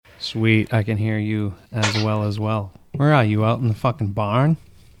Sweet, I can hear you as well. Where are you, out in the fucking barn?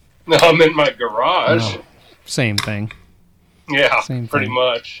 No, I'm in my garage. No. Same thing. Yeah, Same pretty thing.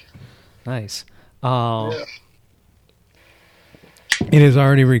 much. Nice. Yeah. It is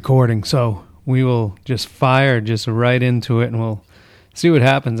already recording, so we will just fire right into it, and we'll see what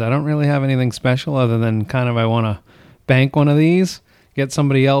happens. I don't really have anything special other than kind of I want to bank one of these, get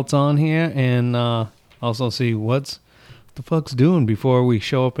somebody else on here, and also see what the fuck's doing before we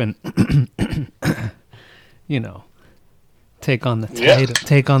show up and, take on the title. Yeah.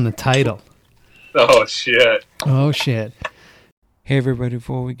 Take on the title. Oh, shit. Oh, shit. Hey, everybody,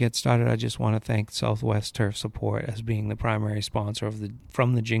 before we get started, I just want to thank Southwest Turf Support as being the primary sponsor of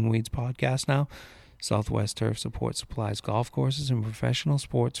From the Jingweeds podcast now. Southwest Turf Support supplies golf courses and professional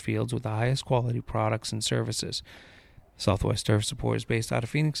sports fields with the highest quality products and services. Southwest Turf Support is based out of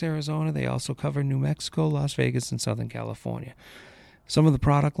Phoenix, Arizona. They also cover New Mexico, Las Vegas, and Southern California. Some of the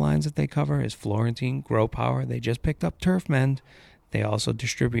product lines that they cover is Florentine, Grow Power. They just picked up Turf Mend. They also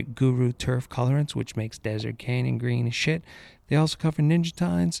distribute Guru Turf Colorants, which makes Desert Canyon green as shit. They also cover Ninja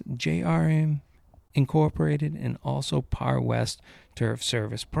Tines, JRM Incorporated, and also Par West Turf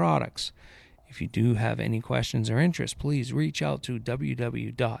Service products. If you do have any questions or interest, please reach out to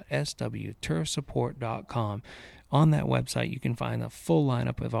www.swturfsupport.com. On that website, you can find a full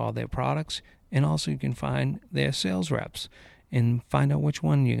lineup of all their products, and also you can find their sales reps and find out which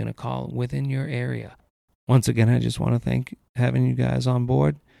one you're going to call within your area. Once again, I just want to thank having you guys on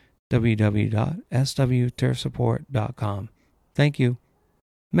board. www.swturfsupport.com. Thank you.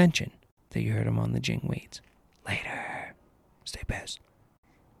 Mention that you heard him on the Jingweeds. Later. Stay pissed.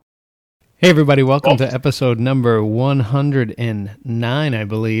 Hey, everybody. Welcome to episode number 109, I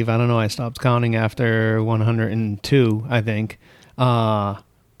believe. I don't know. I stopped counting after 102, I think. Brought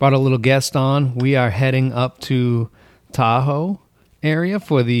a little guest on. We are heading up to Tahoe area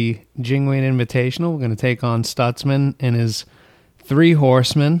for the Jingweed Invitational. We're going to take on Stutzman and his three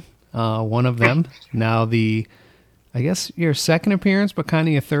horsemen. One of them, now I guess your second appearance, but kind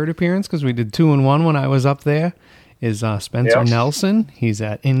of your third appearance, because we did 2 and 1 when I was up there, is Spencer Nelson. He's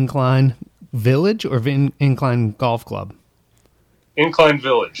at Incline Village or Incline Golf Club? Incline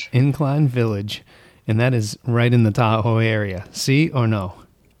Village. Incline Village. And that is right in the Tahoe area. See or no?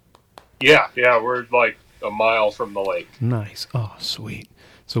 Yeah, we're like a mile from the lake. Nice. Oh, sweet.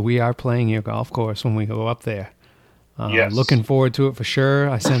 So we are playing your golf course when we go up there. Yes. Looking forward to it for sure.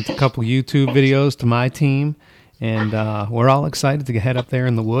 I sent a couple YouTube videos to my team, and we're all excited to head up there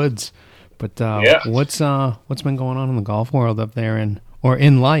in the woods. But what's been going on in the golf world up there, or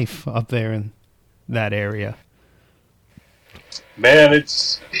in life up there in that area? Man,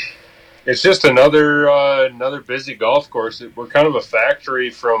 it's just another busy golf course. We're kind of a factory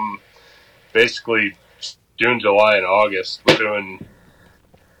from basically June, July, and August. We're doing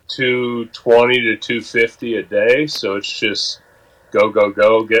 220 to 250 a day, so it's just go,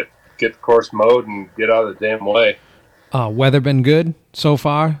 get the course mowed and get out of the damn way. Weather been good so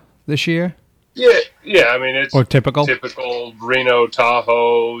far this year? Yeah. I mean, it's typical Reno,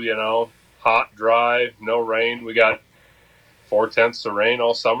 Tahoe. Hot, dry, no rain. We got 4/10 of rain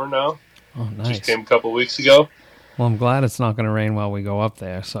all summer now. Oh, nice. Just came a couple weeks ago. Well, I'm glad it's not going to rain while we go up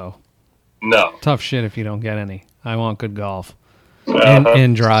there. So no, tough shit if you don't get any. I want good golf.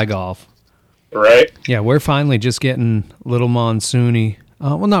 And dry golf. Right? Yeah, we're finally just getting a little monsoony.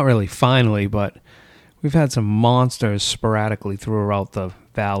 Well, not really finally, but we've had some monsters sporadically throughout the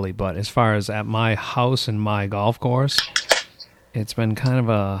valley. But as far as at my house and my golf course, it's been kind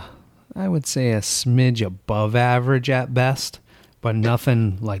of I would say a smidge above average at best, but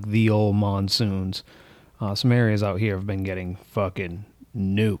nothing like the old monsoons. Some areas out here have been getting fucking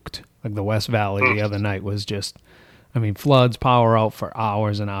nuked. Like the West Valley the other night was just... floods, power out for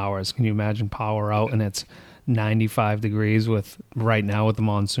hours and hours. Can you imagine power out and it's 95 degrees right now with the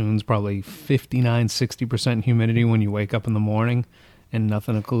monsoons, probably 59, 60% humidity when you wake up in the morning and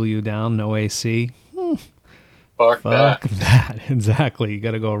nothing to cool you down, no AC? Fuck that. Exactly. You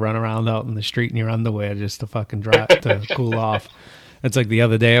got to go run around out in the street in your underwear just to fucking dry to cool off. It's like the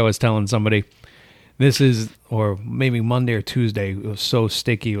other day I was telling somebody, or maybe Monday or Tuesday, it was so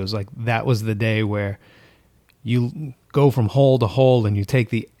sticky. It was like that was the day where you go from hole to hole and you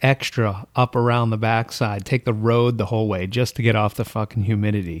take the extra up around the backside, take the road the whole way just to get off the fucking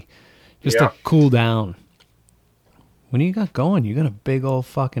humidity, just to cool down. What do you got going? You got a big old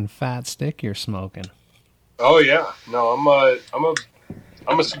fucking fat stick you're smoking. Oh yeah, no,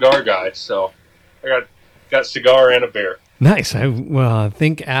 I'm a cigar guy, so I got cigar and a beer. Nice. I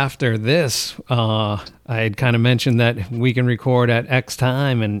think after this, I had kind of mentioned that we can record at X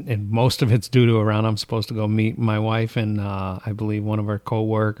time, and most of it's due to around I'm supposed to go meet my wife and I believe one of our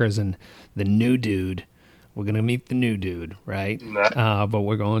co-workers and the new dude. We're going to meet the new dude, right? But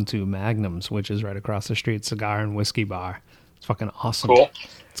we're going to Magnum's, which is right across the street, cigar and whiskey bar. It's fucking awesome. Cool.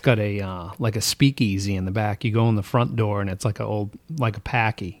 It's got a like a speakeasy in the back. You go in the front door, and it's like like a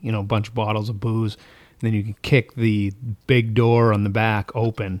packy, a bunch of bottles of booze. Then you can kick the big door on the back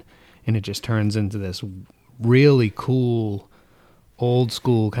open, and it just turns into this really cool, old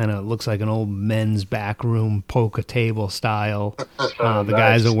school kind of looks like an old men's back room poker table style. The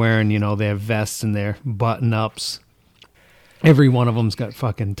guys are wearing, their vests and their button ups. Every one of them's got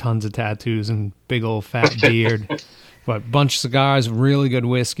fucking tons of tattoos and big old fat beard. But bunch of cigars, really good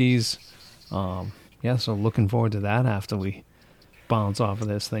whiskeys. So looking forward to that after we bounce off of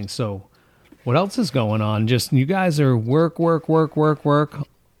this thing. So. What else is going on? Just you guys are work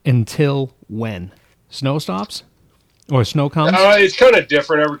until when? Snow stops? Or snow comes? It's kind of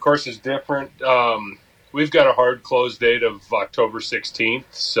different. Every course is different. We've got a hard close date of October 16th.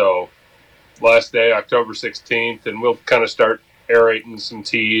 So last day, October 16th. And we'll kind of start aerating some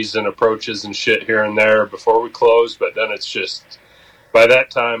tees and approaches and shit here and there before we close. But then it's just, by that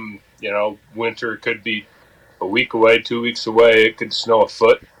time, winter could be a week away, 2 weeks away. It could snow a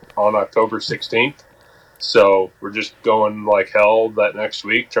foot on October 16th. So we're just going like hell that next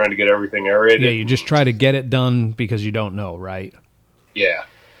week, trying to get everything aerated. Yeah, you just try to get it done because you don't know, right? Yeah.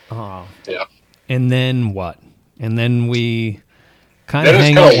 Yeah. And then what? And then we kind of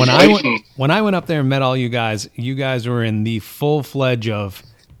hang out. When I went up there and met all you guys were in the full fledged of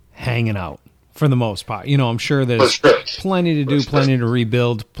hanging out for the most part. I'm sure there's plenty to do, plenty to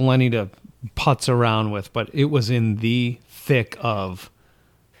rebuild, plenty to putz around with, but it was in the thick of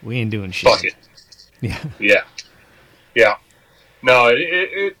we ain't doing shit. Fuck it. Yeah. No,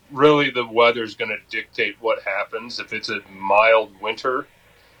 it really, the weather's going to dictate what happens. If it's a mild winter,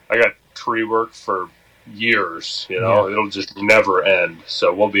 I got tree work for years, it'll just never end.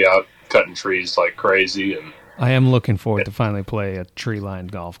 So we'll be out cutting trees like crazy. And I am looking forward to finally play a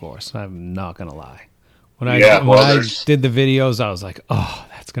tree-lined golf course. I'm not going to lie. When I did the videos, I was like, oh,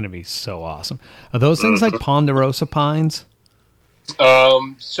 that's going to be so awesome. Are those things like Ponderosa pines?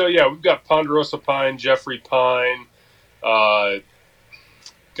 We've got Ponderosa pine, Jeffrey pine, got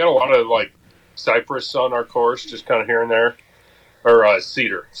a lot of like cypress on our course, just kind of here and there, or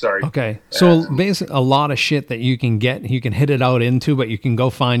cedar. Sorry. Okay, so basically a lot of shit that you can hit it out into, but you can go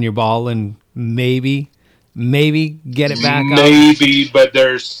find your ball and maybe get it back. Maybe, but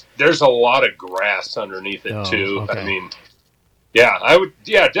there's a lot of grass underneath it too. Okay. I mean. Yeah, I would.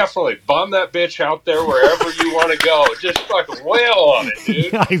 Yeah, definitely bomb that bitch out there wherever you want to go. Just fucking wail on it,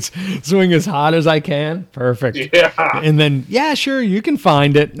 dude. Nice. Swing as hard as I can. Perfect. Yeah. And then, sure, you can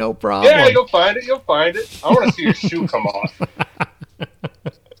find it. No problem. Yeah, you'll find it. I want to see your shoe come off.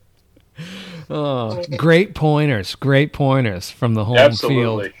 Oh, great pointers from the home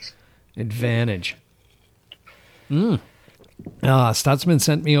field advantage. Stutzman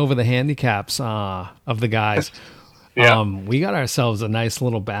sent me over the handicaps of the guys. Yeah. We got ourselves a nice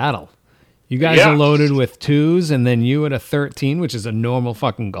little battle. You guys are loaded with 2s, and then you at a 13, which is a normal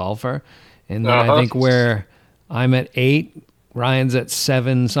fucking golfer. And then I think where I'm at 8, Ryan's at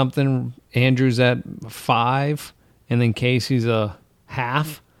 7 something, Andrew's at 5, and then Casey's a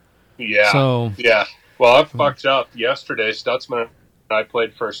half. Yeah. So well, I fucked up yesterday. Stutzman and I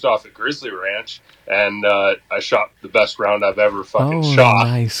played first off at Grizzly Ranch, and I shot the best round I've ever fucking shot.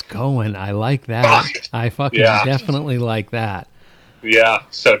 Nice going. I like that. I fucking definitely like that. Yeah,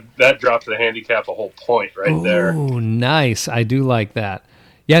 so that dropped the handicap a whole point there. Oh, nice. I do like that.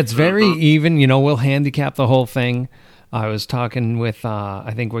 Yeah, it's very even. We'll handicap the whole thing. I was talking with,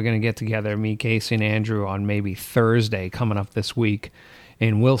 I think we're going to get together, me, Casey, and Andrew, on maybe Thursday coming up this week.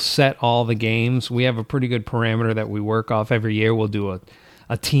 And we'll set all the games. We have a pretty good parameter that we work off every year. We'll do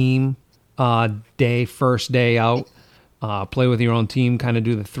a team day, first day out. Play with your own team, kind of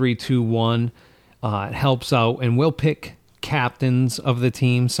do the 3-2-1. It helps out. And we'll pick captains of the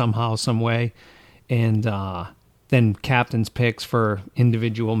team somehow, some way. And then captain's picks for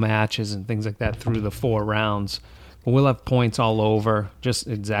individual matches and things like that through the 4 rounds. But we'll have points all over, just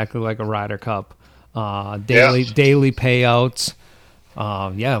exactly like a Ryder Cup. Daily payouts.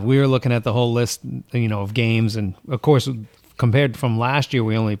 We were looking at the whole list, of games, and of course, compared from last year,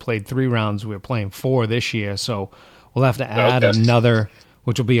 we only played 3 rounds. We're playing 4 this year, so we'll have to add another,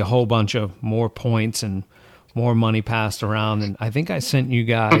 which will be a whole bunch of more points and more money passed around. And I think I sent you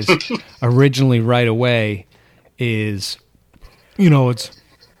guys originally right away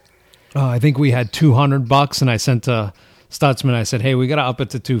I think we had $200, and I sent Stutzman, I said, hey, we got to up it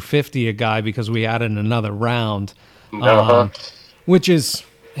to 250 a guy because we added another round, which is,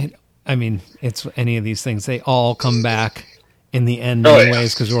 I mean, it's any of these things. They all come back in the end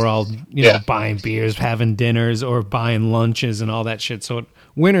anyways because we're all, you know, buying beers, having dinners, or buying lunches and all that shit. So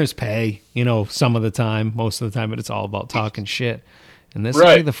winners pay, you know, some of the time, most of the time, but it's all about talking shit. And this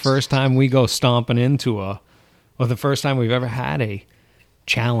will be the first time we go stomping into or the first time we've ever had a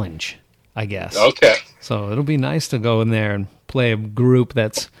challenge, I guess. Okay. So it'll be nice to go in there and play a group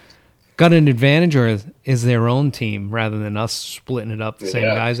that's got an advantage or is their own team rather than us splitting it up the same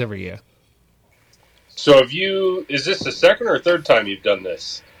guys every year. So is this the second or third time you've done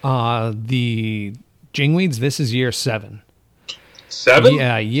this? The Jingweeds, this is year 7. 7?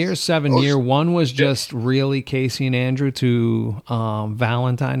 Yeah, year 7. Year 1 was just really Casey and Andrew to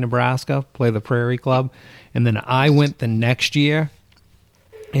Valentine, Nebraska, play the Prairie Club. And then I went the next year,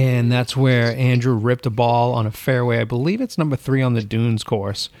 and that's where Andrew ripped a ball on a fairway. I believe it's number 3 on the Dunes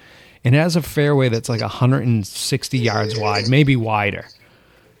course. And it has a fairway that's like 160 yards wide, maybe wider.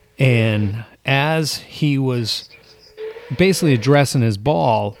 And as he was basically addressing his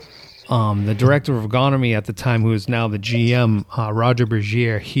ball, the director of agronomy at the time, who is now the GM, Roger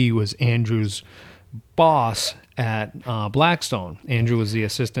Bergier, he was Andrew's boss at Blackstone. Andrew was the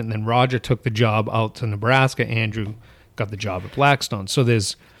assistant, and then Roger took the job out to Nebraska. Andrew got the job at Blackstone. So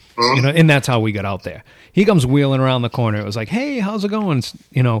there's, you know, and that's how we got out there. He comes wheeling around the corner. It was like, hey, how's it going?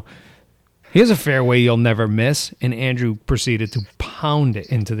 You know, here's a fairway you'll never miss. And Andrew proceeded to pound it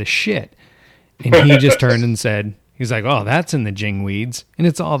into the shit. And he just turned and said, he's like, oh, that's in the Jingweeds. And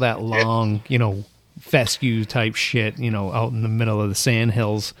it's all that long, you know, fescue type shit, you know, out in the middle of the sand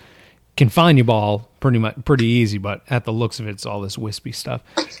hills. Can find your ball pretty easy, but at the looks of it, it's all this wispy stuff.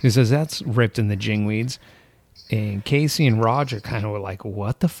 He says, that's ripped in the Jingweeds. And Casey and Roger kind of were like,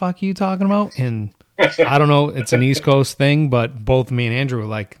 what the fuck are you talking about? And I don't know, it's an East Coast thing, but both me and Andrew were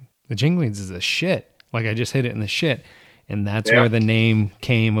like, the Jingweeds is the shit. Like, I just hit it in the shit. And that's where the name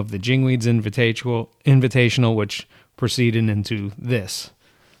came of the Jingweeds Invitational, which proceeded into this,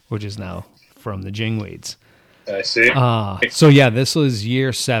 which is now from the Jingweeds. I see. So, yeah, this was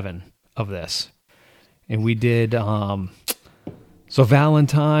year 7 of this. And we did, so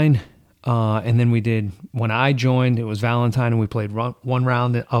Valentine, and then we did, when I joined, it was Valentine, and we played one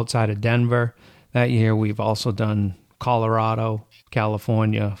round outside of Denver. That year, we've also done Colorado,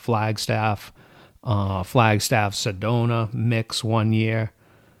 California, Flagstaff, Sedona mix one year.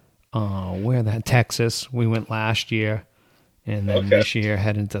 Texas, we went last year, and then this year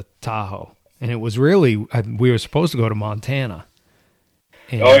heading to Tahoe. And it was really, we were supposed to go to Montana.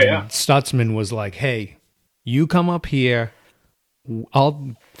 And Stutzman was like, hey, you come up here,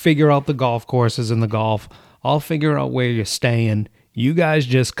 I'll figure out the golf courses and the golf, I'll figure out where you're staying, you guys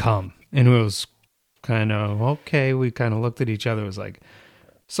just come. And it was kind of, okay, we kind of looked at each other, it was like,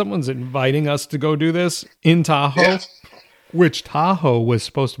 someone's inviting us to go do this in Tahoe, which Tahoe was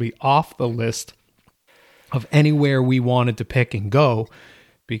supposed to be off the list of anywhere we wanted to pick and go,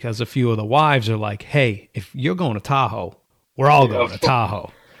 because a few of the wives are like, hey, if you're going to Tahoe, we're all going to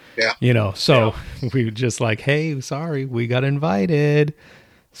Tahoe. Yeah. You know, so we were just like, hey, sorry, we got invited.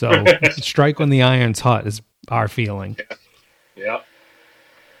 So strike when the iron's hot is our feeling. Yeah.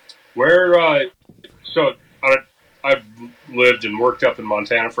 I've lived and worked up in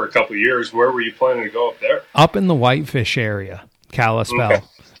Montana for a couple of years. Where were you planning to go up there? Up in the Whitefish area, Kalispell. Okay.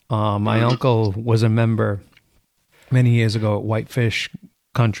 My uncle was a member many years ago at Whitefish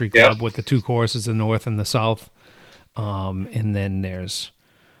Country Club with the 2 courses, the north and the south. And then there's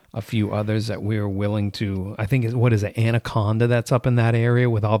a few others that we were willing to, I think, what is it, Anaconda that's up in that area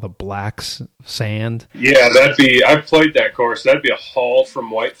with all the black sand? Yeah, I've played that course. That'd be a haul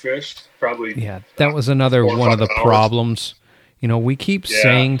from Whitefish, probably. Yeah, that was another one of the problems. You know, we keep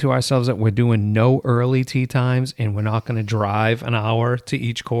saying to ourselves that we're doing no early tee times and we're not going to drive an hour to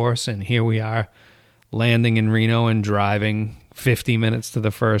each course. And here we are landing in Reno and driving 50 minutes to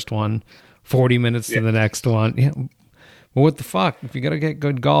the first one, 40 minutes to the next one. Yeah. Well, what the fuck? If you got to get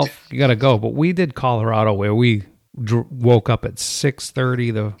good golf, you got to go. But we did Colorado where we woke up at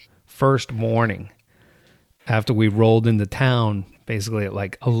 6:30 the first morning after we rolled into town, basically at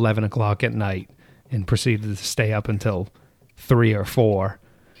like 11 o'clock at night, and proceeded to stay up until 3 or 4.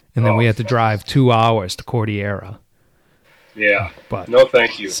 And then we had to drive 2 hours to Cordillera. Yeah. But no,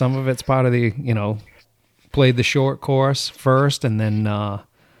 thank you. Some of it's part of the, you know, played the short course first and then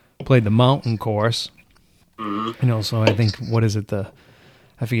played the mountain course. You know, so I think, what is it,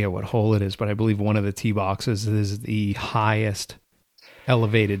 I forget what hole it is, but I believe one of the tee boxes is the highest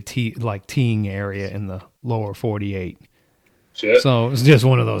elevated teeing area in the lower 48. Shit. So it's just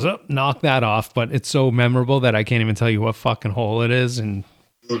one of those, knock that off. But it's so memorable that I can't even tell you what fucking hole it is and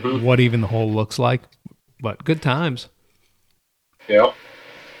what even the hole looks like. But good times. Yep.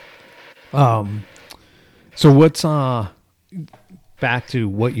 So what's back to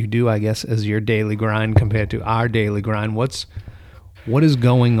what you do, I guess, as your daily grind compared to our daily grind? What is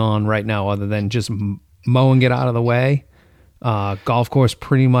going on right now other than just mowing it out of the way? Golf course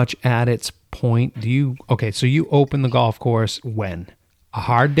pretty much at its point. So you open the golf course when? A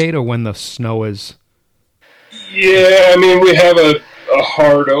hard date or when the snow is? Yeah, I mean, we have a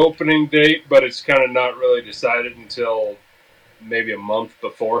hard opening date, but it's kind of not really decided until maybe a month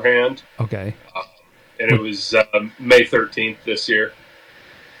beforehand. Okay. And it was May 13th this year.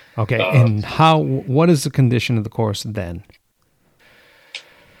 Okay, and what is the condition of the course then?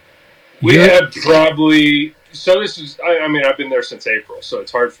 We had probably, so this is, I mean, I've been there since April, so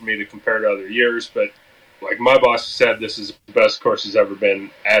it's hard for me to compare to other years, but like my boss said, this is the best course has ever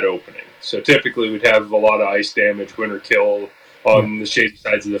been at opening. So typically we'd have a lot of ice damage, winter kill on the shady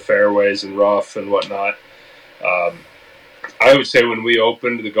sides of the fairways and rough and whatnot. I would say when we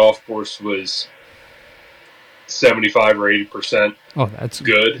opened, the golf course was 75 or 80%. Oh, that's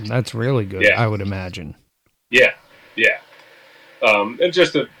good. That's really good, I would imagine. Yeah. And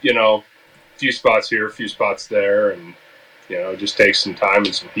just a few spots here, a few spots there, and just takes some time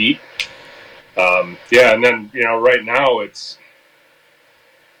and some heat. And then right now it's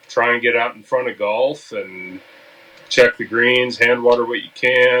try and get out in front of golf and check the greens, hand water what you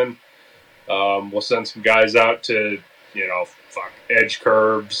can. We'll send some guys out to edge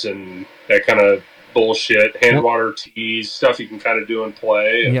curbs and that kind of bullshit, hand water tees, stuff you can kind of do and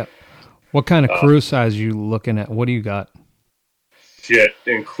play. And, what kind of crew size are you looking at? What do you got? Shit,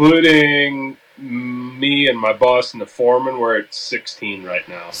 including me and my boss and the foreman, we're at 16 right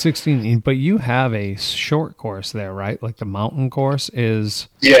now. 16, but you have a short course there, right? Like the mountain course is...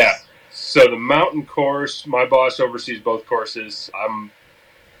 Yeah, so the mountain course, my boss oversees both courses. I'm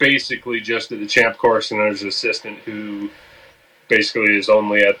basically just at the champ course, and there's an assistant who basically is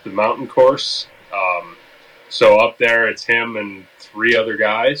only at the mountain course. So up there, it's him and 3 other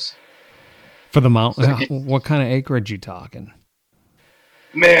guys. For the mountain, what kind of acreage you talking?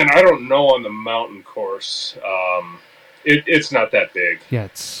 Man, I don't know on the mountain course. It's not that big. Yeah,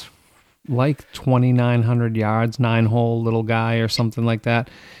 it's like 2,900 yards, 9-hole little guy or something like that.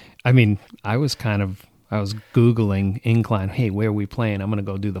 I mean, I was Googling incline. Hey, where are we playing? I'm going to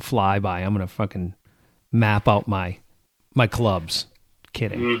go do the flyby. I'm going to fucking map out my clubs.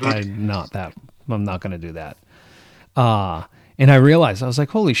 Kidding. Mm-hmm. I'm not going to do that. And I realized, I was like,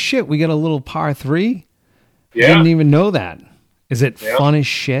 holy shit, we got a little par 3? Yeah. Didn't even know that. Is it fun as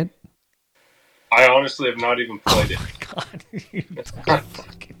shit? I honestly have not even played it. God.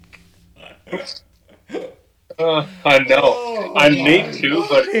 Fucking I know. I need to,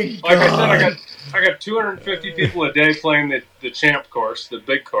 but like I said, I got 250 people a day playing the champ course, the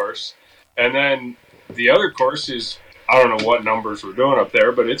big course, and then the other course is, I don't know what numbers we're doing up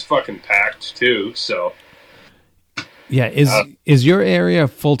there, but it's fucking packed too. So yeah, is your area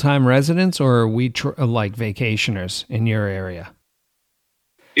full-time residents, or are we like vacationers in your area?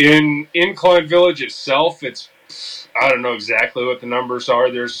 In Incline Village itself, it's, I don't know exactly what the numbers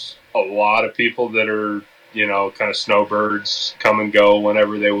are. There's a lot of people that are, kind of snowbirds, come and go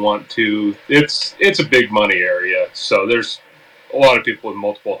whenever they want to. It's a big money area, so there's a lot of people with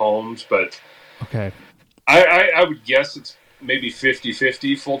multiple homes, but okay, I would guess it's maybe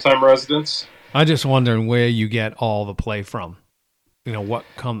 50-50 full-time residents. I just wondering where you get all the play from.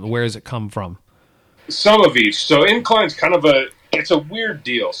 Where does it come from? Some of each. So Incline's kind of it's a weird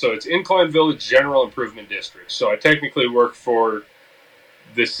deal. So it's Incline Village General Improvement District. So I technically work for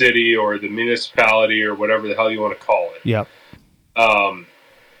the city or the municipality or whatever the hell you want to call it. Yep.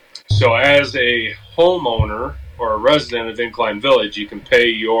 So as a homeowner or a resident of Incline Village, you can pay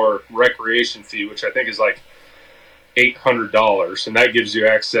your recreation fee, which I think is like $800, and that gives you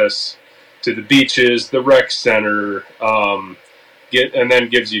access to the beaches, the rec center, and then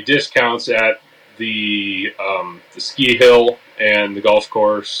gives you discounts at the ski hill and the golf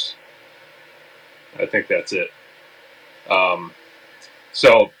course. I think that's it.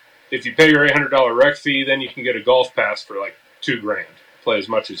 So if you pay your $800 rec fee, then you can get a golf pass for like $2,000. Play as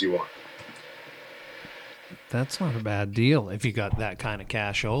much as you want. That's not a bad deal if you got that kind of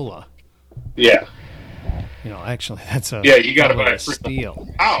cashola. Yeah. Actually, that's a you got to buy a steal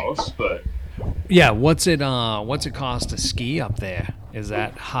house, but yeah. What's it cost to ski up there? Is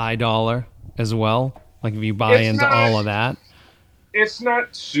that high dollar as well? Like if you buy into all of that, it's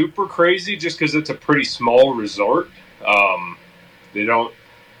not super crazy just because it's a pretty small resort. They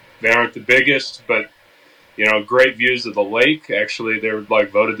aren't the biggest, but Great views of the lake. Actually, they're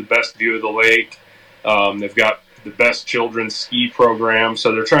like voted the best view of the lake. They've got the best children's ski program,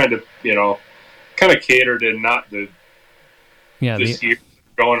 so they're trying to, kind of cater to not the skiers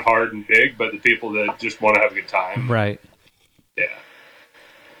going hard and big, but the people that just want to have a good time. Right. Yeah.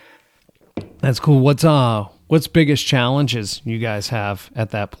 That's cool. What's biggest challenges you guys have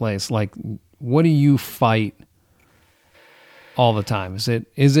at that place? Like, what do you fight all the time? Is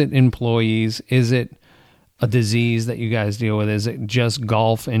it employees? Is it a disease that you guys deal with? Is it just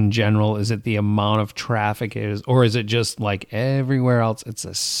golf in general? Is it the amount of traffic it is, or is it just like everywhere else? It's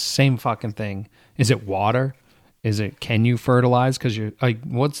the same fucking thing. Is it water? Can you fertilize? Cause you're like,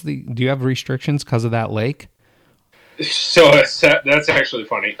 do you have restrictions because of that lake? So that's actually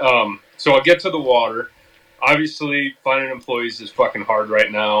funny. So I'll get to the water. Obviously, finding employees is fucking hard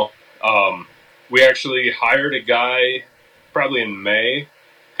right now. We actually hired a guy probably in May,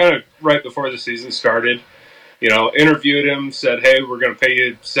 kind of right before the season started. Interviewed him, said, hey, we're going to pay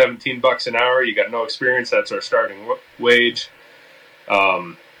you $17 an hour. You got no experience. That's our starting wage.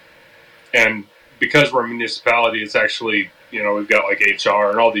 And because we're a municipality, it's actually, we've got like HR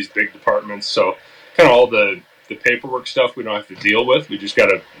and all these big departments. So kind of all the paperwork stuff we don't have to deal with. We just got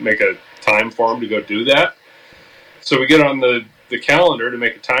to make a time for him to go do that. So we get on the calendar to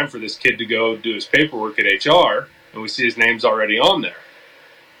make a time for this kid to go do his paperwork at HR, and we see his name's already on there.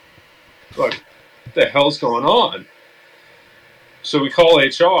 Like, what the hell's going on? So we call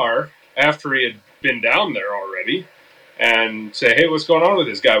HR after he had been down there already and say, hey, what's going on with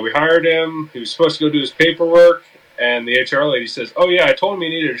this guy? We hired him. He was supposed to go do his paperwork. And the HR lady says, oh, yeah, I told him he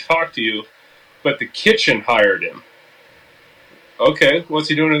needed to talk to you, but the kitchen hired him. Okay, what's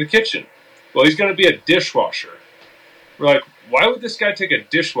he doing in the kitchen? Well, he's going to be a dishwasher. We're like, why would this guy take a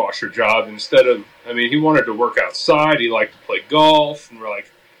dishwasher job instead of, he wanted to work outside. He liked to play golf. And we're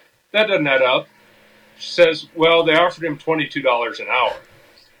like, that doesn't add up. She says, well, they offered him $22 an hour.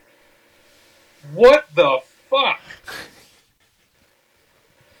 What the fuck?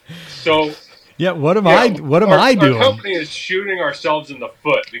 So, yeah, what am I doing? Our company is shooting ourselves in the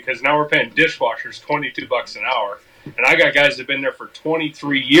foot because now we're paying dishwashers $22 an hour, and I got guys that've been there for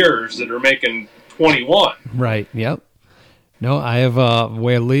 23 years that are making 21. Right. Yep. No, I have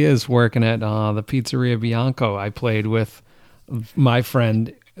where Leah's working at the Pizzeria Bianco. I played with my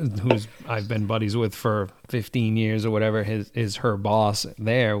friend who's I've been buddies with for 15 years or whatever. Is her boss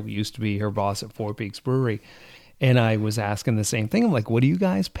there. We used to be her boss at Four Peaks Brewery. And I was asking the same thing. I'm like, what are you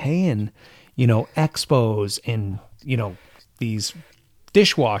guys paying, expos and, these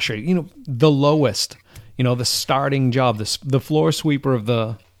dishwasher, the lowest, the starting job, the floor sweeper of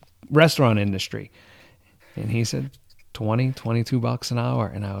the restaurant industry. And he said $22 an hour.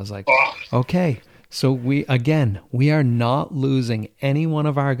 And I was like, okay. So we are not losing any one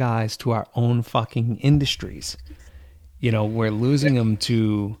of our guys to our own fucking industries. We're losing them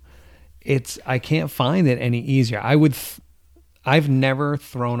to... I can't find it any easier. I've never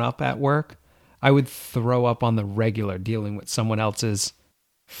thrown up at work. I would throw up on the regular dealing with someone else's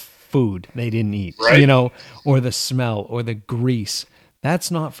food they didn't eat, right. Or the smell or the grease. That's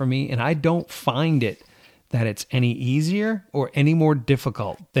not for me. And I don't find it that it's any easier or any more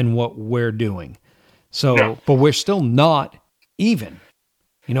difficult than what we're doing. So, no. But we're still not even,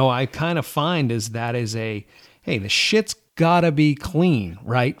 I kind of find hey, the shit's gotta be clean,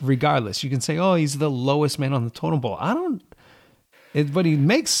 right? Regardless, you can say, "Oh, he's the lowest man on the totem pole." But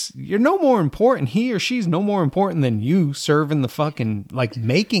you're no more important. He or she's no more important than you serving the fucking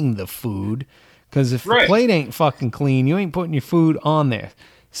making the food. Because if the plate ain't fucking clean, you ain't putting your food on there.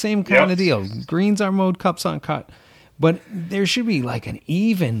 Same kind of deal. Greens are mowed, cups aren't cut. But there should be an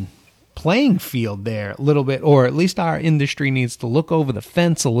even playing field there a little bit, or at least our industry needs to look over the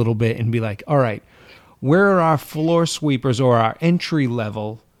fence a little bit and be like, all right, where are our floor sweepers or our entry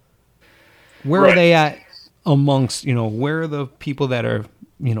level? Where are they at amongst, where are the people that are,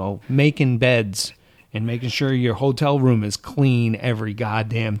 making beds and making sure your hotel room is clean every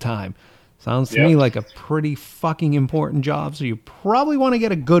goddamn time? Sounds to me like a pretty fucking important job, so you probably want to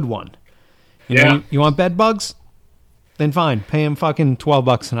get a good one. You want bed bugs? Then fine, pay them fucking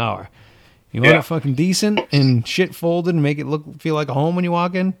 $12 an hour. You want it fucking decent and shit folded and make it feel like a home when you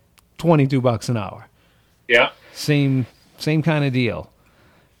walk in? $22 an hour. Yeah. Same kind of deal.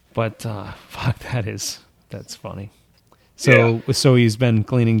 But fuck, that's funny. So he's been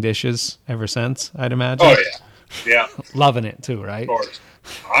cleaning dishes ever since, I'd imagine. Oh yeah. Loving it too, right? Of course.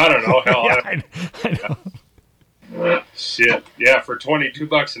 I don't know. Hell, I know. Shit. Yeah, for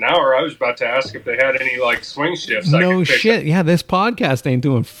 $22 an hour, I was about to ask if they had any swing shifts. No shit. Yeah, this podcast ain't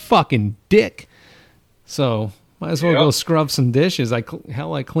doing fucking dick. So might as well go scrub some dishes. I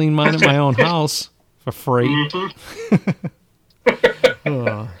clean mine at my own house. for free. Mm-hmm.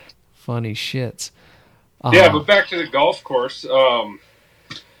 Oh, funny shits. Yeah, but back to the golf course.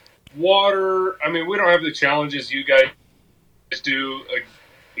 Water, I mean, we don't have the challenges you guys do.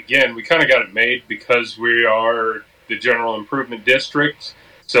 Again, we kind of got it made because we are the general improvement district.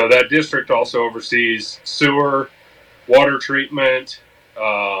 So that district also oversees sewer, water treatment,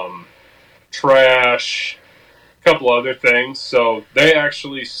 trash, a couple other things. So they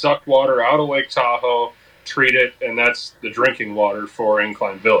actually suck water out of Lake Tahoe, treat it, and that's the drinking water for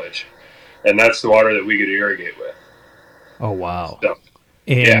Incline Village. And that's the water that we get to irrigate with. Oh, wow. So,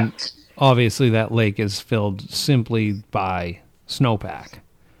 and obviously that lake is filled simply by snowpack.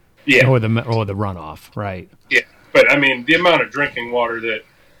 Yeah. Or the runoff, right? Yeah. But, I mean, the amount of drinking water that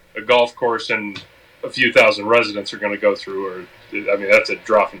a golf course and a few thousand residents are going to go through, that's a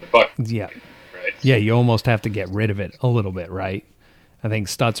drop in the bucket. Yeah. Right? Yeah, you almost have to get rid of it a little bit, right? I think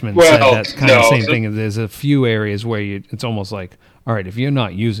Stutzman said that's kind of the same thing. There's a few areas where it's almost like, all right, if you're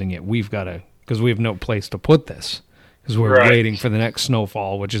not using it, we've got to, because we have no place to put this, because we're waiting for the next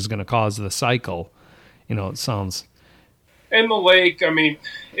snowfall, which is going to cause the cycle. It sounds... And the lake, I mean,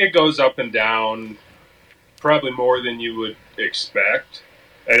 it goes up and down probably more than you would expect.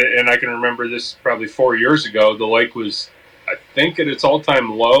 And I can remember this probably 4 years ago. The lake was, I think, at its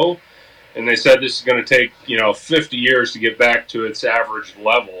all-time low. And they said this is going to take, 50 years to get back to its average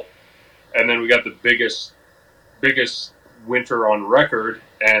level. And then we got the biggest winter on record.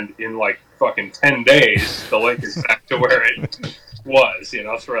 And in like fucking 10 days, the lake is back to where it was.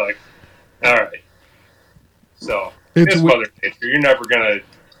 So we're like, all right. So... It's Mother Nature. You're never going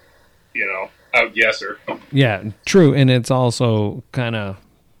to, outguess her. Yeah, true. And it's also kind of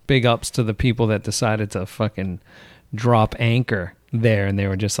big ups to the people that decided to fucking drop anchor there. And they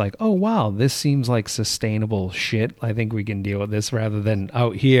were just like, oh, wow, this seems like sustainable shit. I think we can deal with this, rather than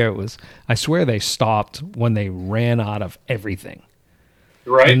out here. It was, I swear they stopped when they ran out of everything.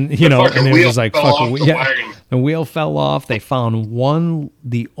 Right. And, and it was like, the wheel fell off. They found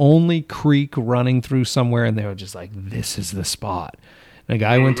the only creek running through somewhere, and they were just like, this is the spot. And the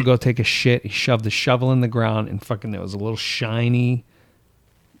guy went to go take a shit. He shoved the shovel in the ground, and fucking there was a little shiny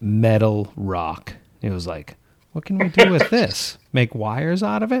metal rock. It was like, what can we do with this? Make wires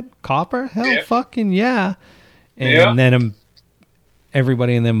out of it? Copper? Hell, fucking yeah. And then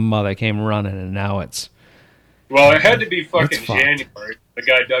everybody and their mother came running, and now it's... Well, it had to be fucking January. The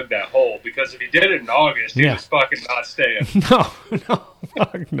guy dug that hole, because if he did it in August, he was fucking not staying.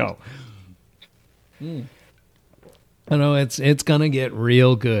 No. I know it's gonna get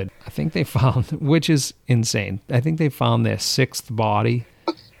real good. I think they found, which is insane. I think they found their sixth body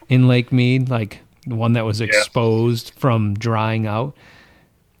in Lake Mead, like the one that was exposed from drying out.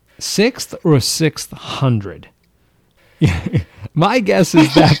 Sixth or 600. My guess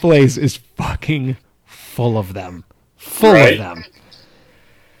is that place is fucking full of them. Full of them.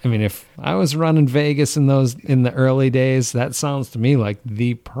 I mean, if I was running Vegas in the early days, that sounds to me like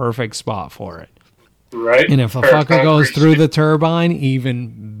the perfect spot for it. Right. And if a fucker goes through the turbine,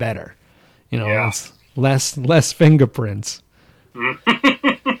 even better. It's less fingerprints. To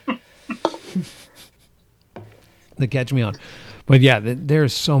catch me on. But yeah,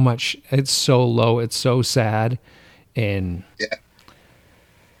 there's so much. It's so low. It's so sad. And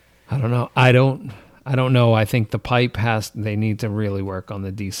I don't know. I don't know. I think the pipe they need to really work on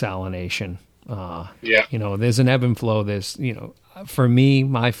the desalination. There's an ebb and flow. For me,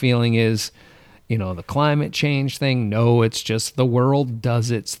 my feeling is, the climate change thing. No, it's just the world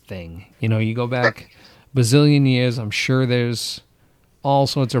does its thing. You go back bazillion years. I'm sure there's all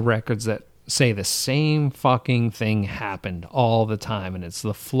sorts of records that say the same fucking thing happened all the time. And it's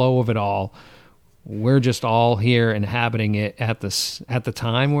the flow of it all. We're just all here inhabiting it at the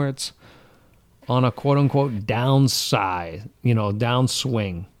time where it's on a quote-unquote downside,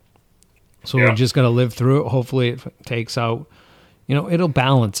 downswing. So we're just going to live through it. Hopefully it takes out, it'll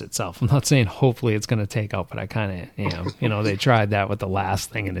balance itself. I'm not saying hopefully it's going to take out, but I kind of am. They tried that with the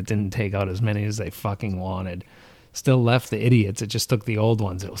last thing, and it didn't take out as many as they fucking wanted. Still left the idiots. It just took the old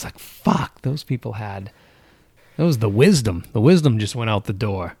ones. It was like, fuck, those people that was the wisdom. The wisdom just went out the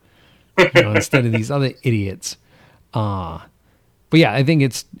door. Instead of these other idiots. But yeah, I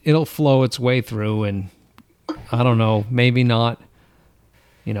think it'll flow its way through, and I don't know, maybe not,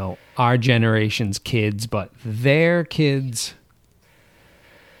 our generation's kids, but their kids.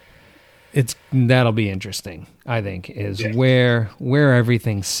 That'll be interesting. I think is where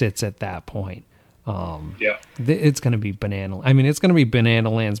everything sits at that point. It's going to be banana. I mean, it's going to be banana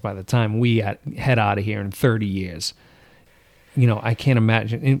lands by the time we head out of here in 30 years. I can't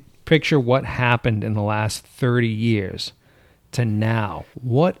imagine. Picture what happened in the last 30 years to now,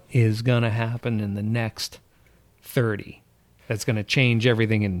 what is going to happen in the next 30 that's going to change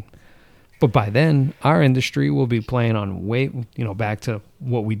everything? But by then, our industry will be playing on back to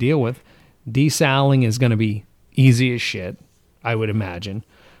what we deal with. Desaling is going to be easy as shit, I would imagine.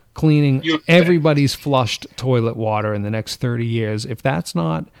 Cleaning everybody's flushed toilet water in the next 30 years, if that's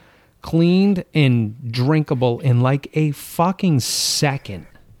not cleaned and drinkable in like a fucking second,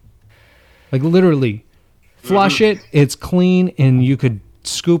 like literally flush it, it's clean, and you could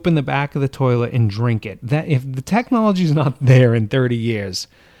scoop in the back of the toilet and drink it. That if the technology's not there in 30 years,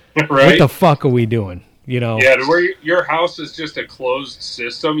 right? What the fuck are we doing? Yeah, to where your house is just a closed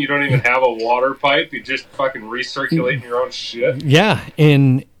system. You don't even have a water pipe. You just fucking recirculating your own shit. Yeah,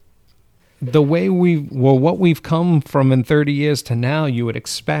 and the way what we've come from in 30 years to now, you would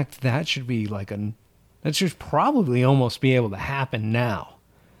expect that should be that should probably almost be able to happen now.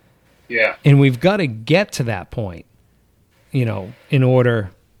 Yeah. And we've got to get to that point, in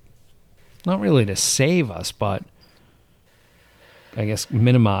order, not really to save us, but I guess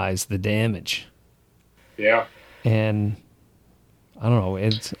minimize the damage. Yeah. And I don't know,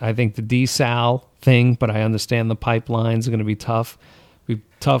 I think the desal thing, but I understand the pipelines are going to be tough. It'd be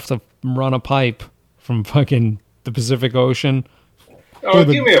tough to run a pipe from fucking the Pacific Ocean. Oh,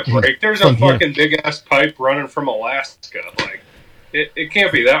 give me a break. There's a fucking big-ass pipe running from Alaska. Like, it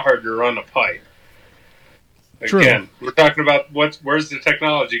can't be that hard to run a pipe. Again, we're talking about where's the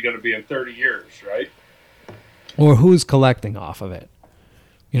technology going to be in 30 years, right? Or who's collecting off of it?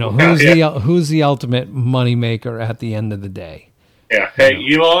 Who's the ultimate moneymaker at the end of the day? Yeah. Hey,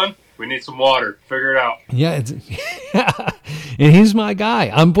 Elon, we need some water. Figure it out. Yeah, and he's my guy.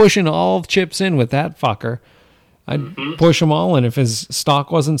 I'm pushing all chips in with that fucker. I'd push them all in. If his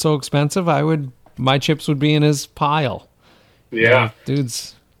stock wasn't so expensive, my chips would be in his pile. Yeah.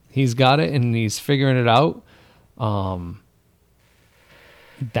 He's got it and he's figuring it out.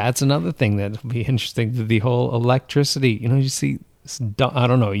 That's another thing that'll be interesting, the whole electricity. You see, I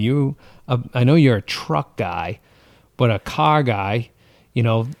don't know, I know you're a truck guy, but a car guy,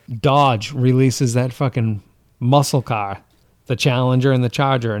 Dodge releases that fucking muscle car. The Challenger and the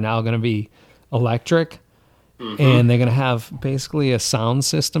Charger are now going to be electric, and they're going to have basically a sound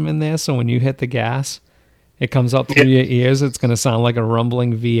system in there. So when you hit the gas, it comes up through your ears. It's going to sound like a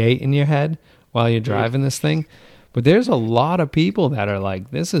rumbling V8 in your head while you're driving this thing. But there's a lot of people that are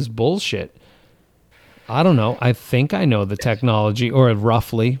like, this is bullshit. I don't know. I think I know the technology, or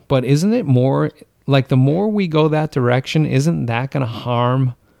roughly, but isn't it more like the more we go that direction, isn't that going to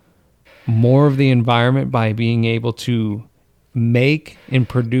harm more of the environment by being able to make and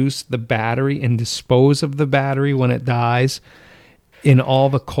produce the battery and dispose of the battery when it dies, in all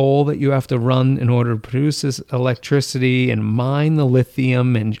the coal that you have to run in order to produce this electricity and mine the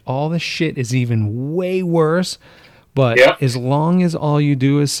lithium, and all the shit is even way worse. But as long as all you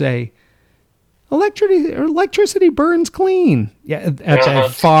do is say, electricity burns clean. Yeah, at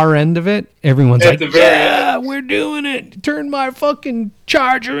that far end of it, everyone's like, yeah, we're doing it. Turn my fucking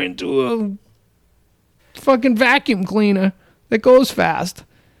Charger into a fucking vacuum cleaner that goes fast.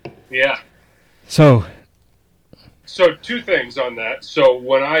 Yeah. So two things on that. So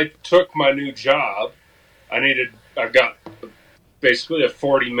when I took my new job, I've got basically a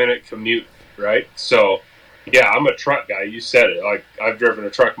 40-minute commute, right? So, yeah, I'm a truck guy. You said it. Like, I've driven a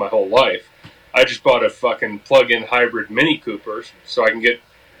truck my whole life. I just bought a fucking plug-in hybrid Mini Cooper so I can get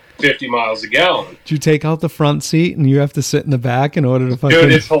 50 miles a gallon. Did you take out the front seat and you have to sit in the back in order to fucking...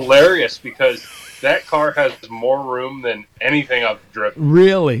 Dude, it's hilarious because that car has more room than anything I've driven.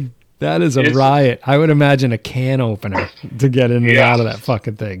 Really? That is a riot. I would imagine a can opener to get in and out of that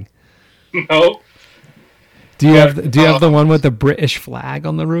fucking thing. No. Do you have the one with the British flag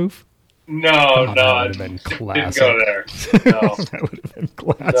on the roof? No, that would have been classic. Didn't go there. No. That would have been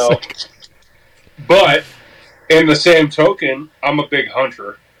classic. No. But in the same token, I'm a big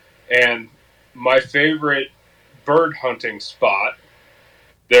hunter, and my favorite bird hunting spot,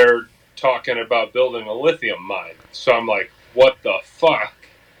 they're talking about building a lithium mine. So I'm like, what the fuck?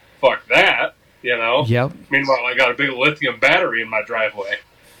 Fuck that, Yep. Meanwhile, I got a big lithium battery in my driveway.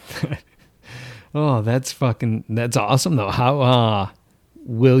 Oh, that's awesome, though. How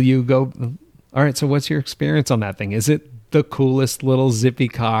will you go? All right, so what's your experience on that thing? Is it the coolest little zippy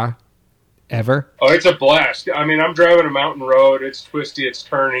car ever? Oh, it's a blast. I mean, I'm driving a mountain road. It's twisty, it's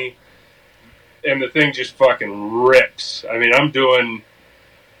turny, and the thing just fucking rips. I mean, I'm doing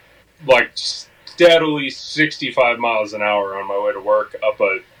like steadily 65 miles an hour on my way to work up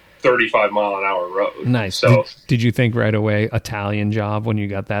a 35-mile-an-hour road. Nice. So, did you think right away Italian job when you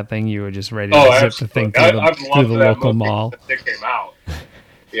got that thing? You were just ready to zip the thing through the local mall. It came out.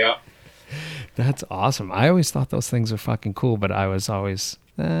 Yeah. That's awesome. I always thought those things were fucking cool, but I was always,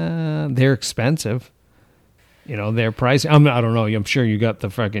 they're expensive. You know, they're pricey. I don't know. I'm sure you got the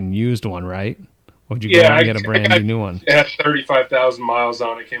fucking used one, right? Or would you go out and get a brand new one? It had 35,000 miles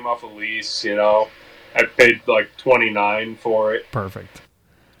on it. Came off a lease, you know. I paid like $29 for it. Perfect.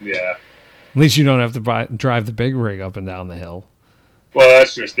 Yeah. At least you don't have to drive the big rig up and down the hill. Well,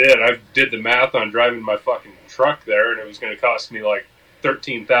 that's just it. I did the math on driving my fucking truck there, and it was going to cost me like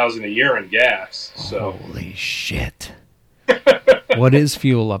 $13,000 a year in gas. So. Holy shit! What is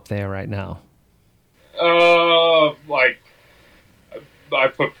fuel up there right now? Like I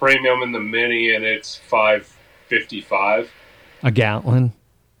put premium in the Mini, and it's $5.55 a gallon.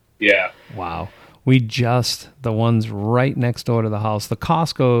 Yeah. Wow. The ones right next door to the house, the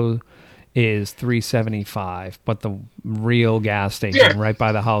Costco is $3.75, but the real gas station right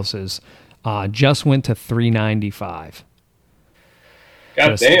by the houses just went to $3.95.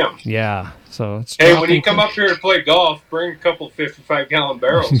 God damn. Yeah. So it's when you come up here to play golf, bring a couple 55-gallon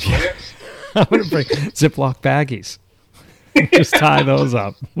barrels. I'm gonna bring Ziploc baggies. Just tie those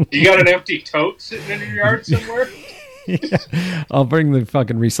up. You got an empty tote sitting in your yard somewhere? Yeah. I'll bring the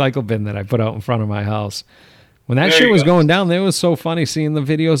fucking recycle bin that I put out in front of my house. When that shit was going down, it was so funny seeing the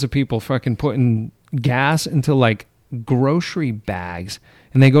videos of people fucking putting gas into like grocery bags,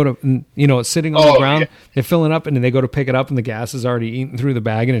 and they go to, you know, it's sitting on the ground. Yeah. They're filling up, and then they go to pick it up, and the gas is already eaten through the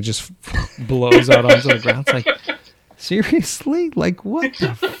bag, and it just blows out onto the ground. It's like, seriously? Like, what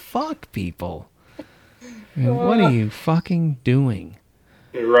the fuck, people? I mean, what are you fucking doing?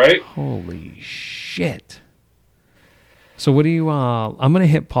 Right? Holy shit. So what do you, I'm going to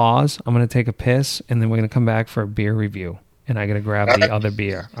hit pause. I'm going to take a piss, and then we're going to come back for a beer review. And I got to grab the other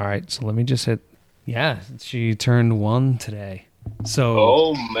beer. All right. So let me just hit, she turned 1 today. So,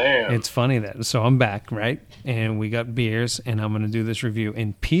 oh man, it's funny that, so I'm back, right? And we got beers, and I'm going to do this review.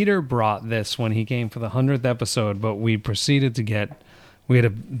 And Peter brought this when he came for the 100th episode, but we proceeded to we had a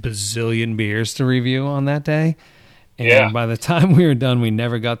bazillion beers to review on that day. And by the time we were done, we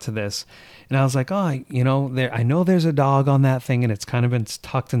never got to this. And I was like, oh, you know, I know there's a dog on that thing, and it's kind of been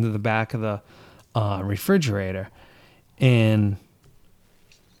tucked into the back of the refrigerator. And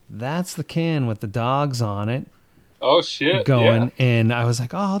that's the can with the dogs on it. Oh, shit. Going. Yeah. And I was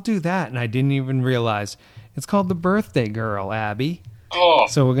like, oh, I'll do that. And I didn't even realize it's called the Birthday Girl, Abby. Oh.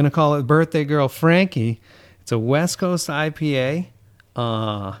 So we're going to call it Birthday Girl Frankie. It's a West Coast IPA.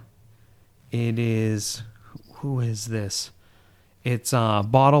 It is, who is this? It's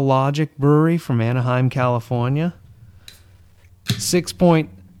Bottle Logic Brewery from Anaheim, California.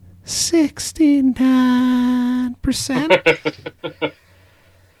 6.69%.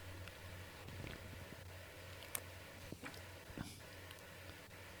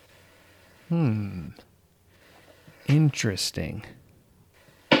 Interesting.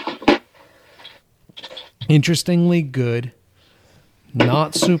 Interestingly good.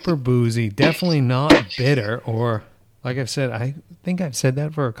 Not super boozy. Definitely not bitter. Or, like I've said, I think I've said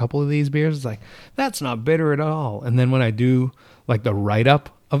that for a couple of these beers. It's like, that's not bitter at all. And then when I do, like, the write-up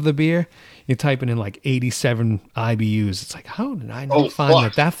of the beer, you type it in, like, 87 IBUs. It's like, how did I not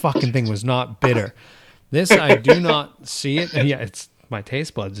find that fucking thing was not bitter? This, I do not see it. And yeah, my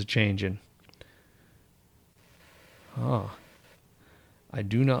taste buds are changing. Oh, I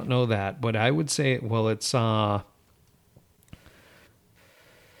do not know that, but I would say, well, it's, nope,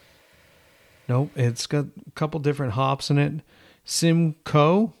 it's got a couple different hops in it.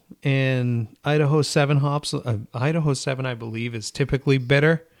 Simcoe and Idaho 7 hops. Idaho 7, I believe, is typically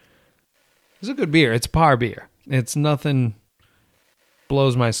bitter. It's a good beer. It's a par beer. It's nothing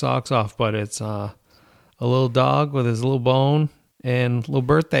blows my socks off, but it's a little dog with his little bone and little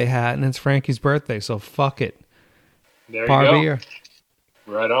birthday hat, and it's Frankie's birthday, so fuck it. There par you go. Beer.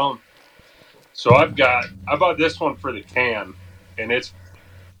 Right on. So I bought this one for the can, and it's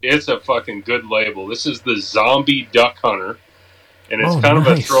a fucking good label. This is the Zombie Duck Hunter, and it's kind of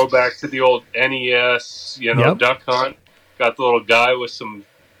a throwback to the old NES, Duck Hunt. Got the little guy with some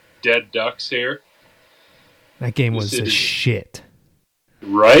dead ducks here. That game was a shit.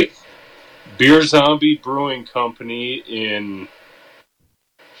 Right? Beer Zombie Brewing Company in...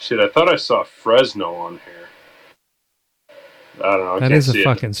 Shit, I thought I saw Fresno on here. I don't know. That is a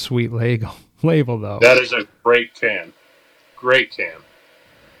fucking sweet label, though. That is a great can. Great can.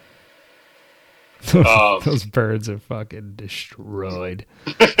 Those birds are fucking destroyed.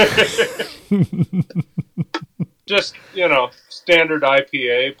 Just, standard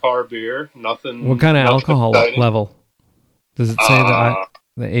IPA, par beer, nothing. What kind of alcohol level? Does it say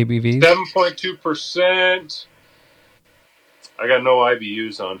the ABV? 7.2%. I got no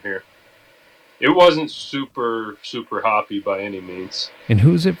IBUs on here. It wasn't super, super hoppy by any means. And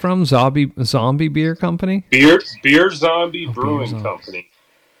who's it from? Zombie Beer Company? Beer Zombie Oh, Brewing Company.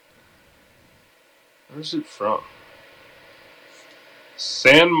 Where's it from?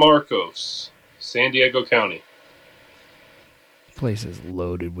 San Marcos, San Diego County. Place is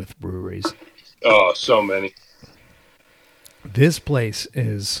loaded with breweries. Oh, so many. This place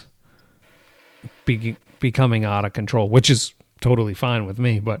is becoming out of control, which is totally fine with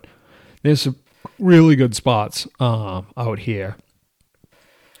me, but there's some really good spots out here.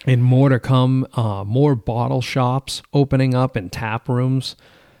 And more to come, more bottle shops opening up and tap rooms.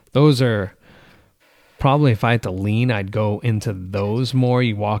 Those are probably, if I had to lean, I'd go into those more.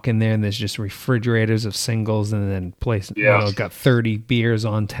 You walk in there and there's just refrigerators of singles, and then got 30 beers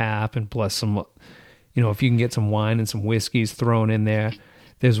on tap, and plus some, if you can get some wine and some whiskeys thrown in there.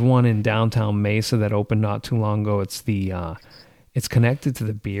 There's one in downtown Mesa that opened not too long ago. It's it's connected to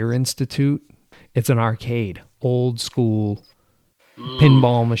the Beer Institute. It's an arcade, old school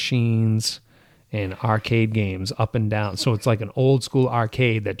pinball machines and arcade games up and down. So it's like an old school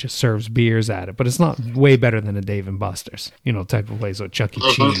arcade that just serves beers at it, but it's not way better than a Dave and Buster's, type of place, or Chuck E.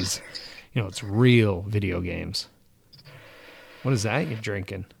 Cheese. It's real video games. What is that you're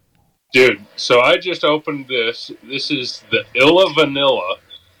drinking? Dude, so I just opened this. This is the Illa Vanilla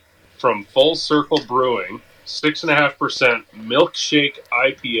from Full Circle Brewing, 6.5% milkshake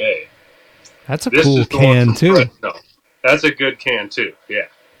IPA. That's a cool can too. No, that's a good can too. Yeah,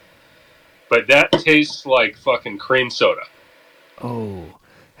 but that tastes like fucking cream soda. Oh,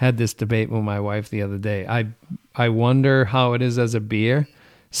 had this debate with my wife the other day. I wonder how it is as a beer.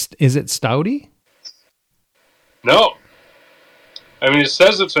 Is it stouty? No. I mean, it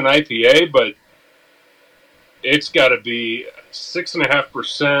says it's an IPA, but it's got to be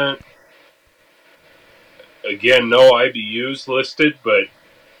 6.5%. Again, no IBUs listed, but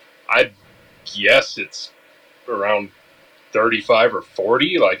I guess it's around 35 or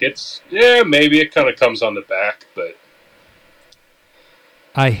 40. Like, maybe it kind of comes on the back, but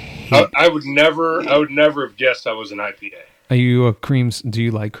I would never have guessed I was an IPA. Are you do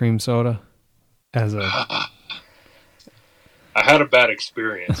you like cream soda? I had a bad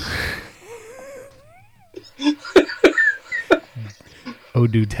experience. Oh,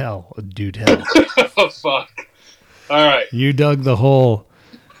 do tell. Do tell. Oh, fuck. All right. You dug the hole.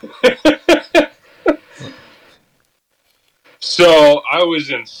 So I was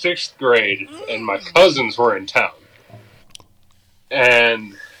in 6th grade, and my cousins were in town.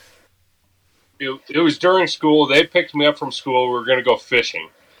 And it was during school. They picked me up from school. We were going to go fishing.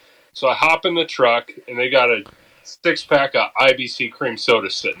 So I hop in the truck, and they got a 6-pack of IBC cream soda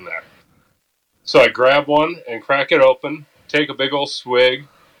sitting there. So I grab one and crack it open, take a big old swig,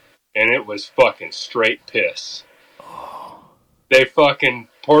 and it was fucking straight piss. They fucking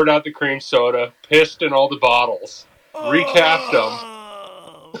poured out the cream soda, pissed in all the bottles, recapped them.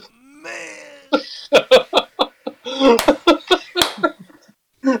 Oh, man.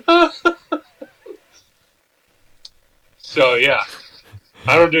 So, yeah.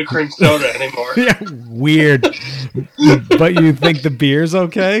 I don't do cream soda anymore. Yeah, weird. But you think the beer's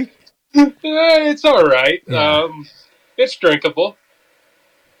okay? It's all right. Yeah. It's drinkable.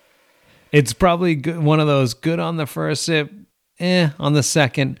 It's probably good, one of those good on the first sip, on the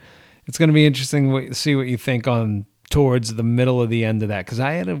second. It's going to be interesting to see what you think on towards the middle of the end of that. Because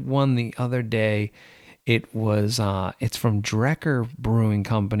I had one the other day. It was it's from Drecker Brewing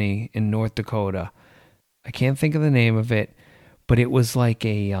Company in North Dakota. I can't think of the name of it. But it was like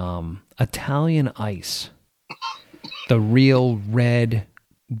a Italian ice. The real red,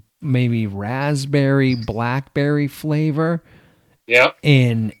 maybe raspberry, blackberry flavor. Yeah.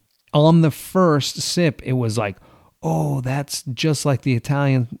 And on the first sip, it was like, oh, that's just like the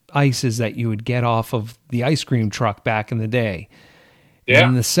Italian ices that you would get off of the ice cream truck back in the day. Yeah.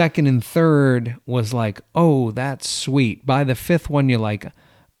 And the second and third was like, oh, that's sweet. By the fifth one, you're like,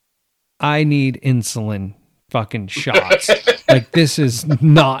 I need insulin fucking shots. Like, this is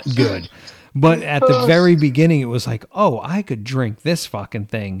not good. But at the very beginning, it was like, oh, I could drink this fucking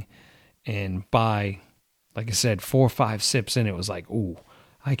thing. And by, like I said, 4 or 5 sips in, it was like, ooh,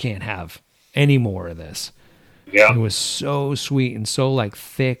 I can't have any more of this. Yeah. It was so sweet and so like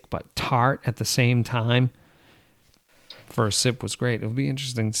thick but tart at the same time. First sip was great. It'll be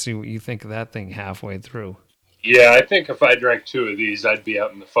interesting to see what you think of that thing halfway through. Yeah, I think if I drank 2 of these, I'd be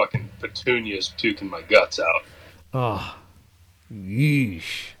out in the fucking petunias puking my guts out. Oh,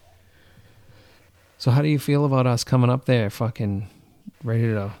 yeesh. So how do you feel about us coming up there fucking ready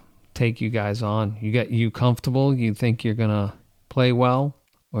to take you guys on? You comfortable? You think you're going to play well?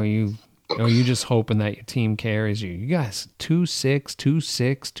 Or are you just hoping that your team carries you? You guys 2-6,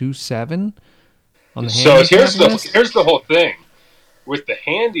 2-6, 2-7? on the So handicap list? here's the whole thing. With the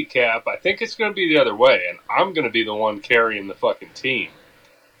handicap, I think it's going to be the other way, and I'm going to be the one carrying the fucking team.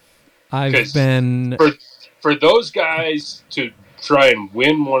 I've Because been for those guys to try and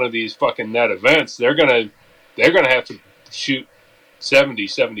win one of these fucking net events, they're gonna have to shoot 70,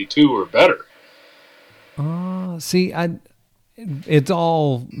 72 or better. see,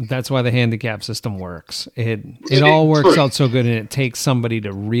 that's why the handicap system works. It all works out so good, and it takes somebody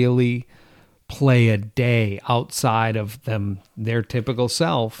to really play a day outside of their typical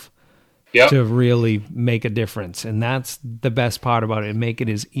self to really make a difference. And that's the best part about it. Make it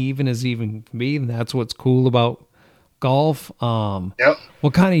as even can be. And that's what's cool about golf.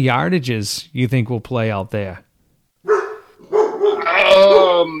 What kind of yardages you think will play out there?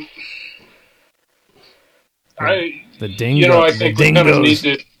 The dingo. I think we kind of need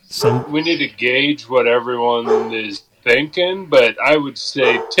to gauge what everyone is thinking, but I would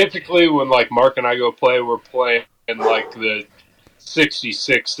say typically when like Mark and I go play, we're playing in like the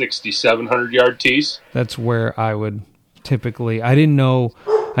 6,700 yard tees. That's where I would typically. I didn't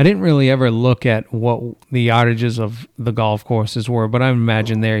really ever look at what the yardages of the golf courses were, but I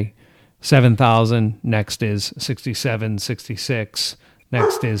imagine they're 7,000. Next is 67, 66.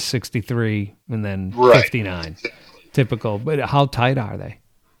 Next is 63, and then 59. Typical. But how tight are they?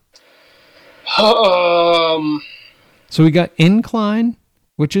 So we got Incline,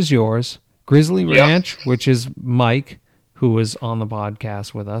 which is yours. Grizzly Ranch, which is Mike, who was on the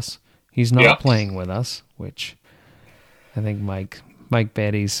podcast with us. He's not playing with us, which I think Mike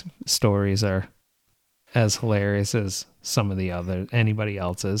Betty's stories are as hilarious as some of anybody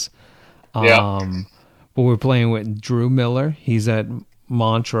else's. But we're playing with Drew Miller. He's at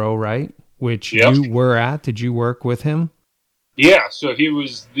Montreux, right? Which you were at. Did you work with him? Yeah, so he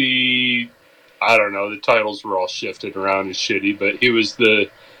was I don't know, the titles were all shifted around and shitty, but he was the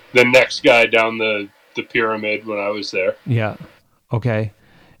next guy down the pyramid when I was there. Yeah. Okay.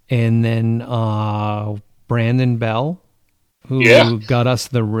 And then Brandon Bell, who got us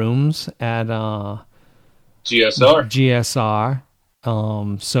the rooms at GSR.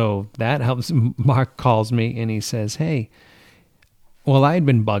 So that helps. Mark calls me and he says, hey, well, I had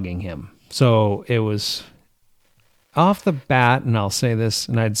been bugging him. So it was off the bat, and I'll say this,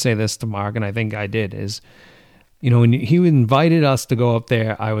 and I'd say this to Mark, and I think I did, is, when he invited us to go up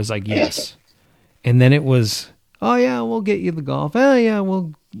there, I was like, yes. And then it was, oh, yeah, we'll get you the golf. Oh, yeah,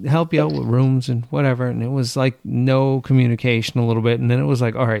 we'll help you out with rooms and whatever. And it was like no communication a little bit. And then it was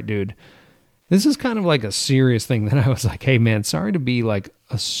like, all right, dude, this is kind of like a serious thing. Then I was like, hey, man, sorry to be like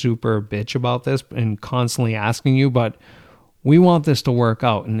a super bitch about this and constantly asking you, but we want this to work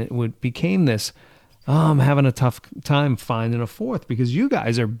out. And it became this, I'm having a tough time finding a fourth because you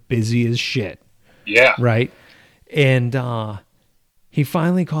guys are busy as shit. Yeah. Right? And he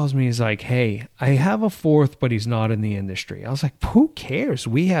finally calls me. He's like, hey, I have a fourth, but he's not in the industry. I was like, who cares?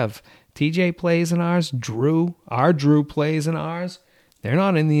 We have TJ plays in ours. Drew plays in ours. They're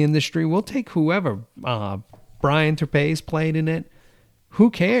not in the industry. We'll take whoever. Brian Terpay's played in it. Who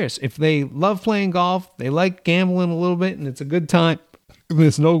cares? If they love playing golf, they like gambling a little bit, and it's a good time.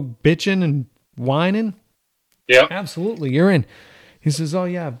 There's no bitching and whining. Yeah. Absolutely. You're in. He says, oh,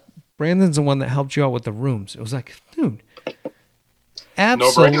 yeah, Brandon's the one that helped you out with the rooms. It was like, dude,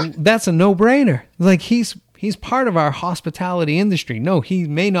 absolutely. That's a no-brainer. Like, he's part of our hospitality industry. No, he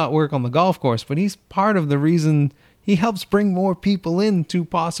may not work on the golf course, but he's part of the reason he helps bring more people in to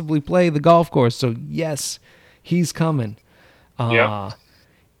possibly play the golf course. So, yes, he's coming.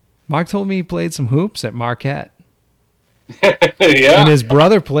 Mark told me he played some hoops at Marquette. Yeah. And his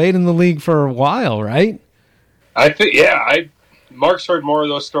brother played in the league for a while, right? I think, Mark's heard more of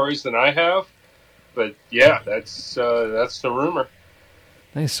those stories than I have. But, yeah, that's the rumor.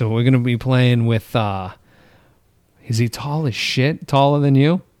 Nice. So we're going to be playing with, is he tall as shit? Taller than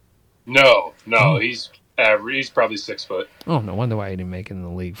you? No, he's average. He's probably 6 foot. Oh, no wonder why he didn't make it in the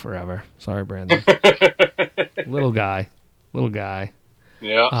league forever. Sorry, Brandon. Little guy.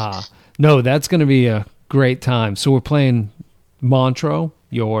 Yeah. No, that's going to be a great time. So we're playing Montreux,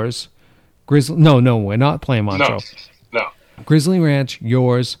 yours. Grizzly. No, we're not playing Montreux. No. Grizzly Ranch,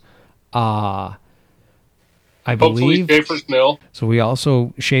 yours. I believe. Hopefully Schaefer's Mill. So we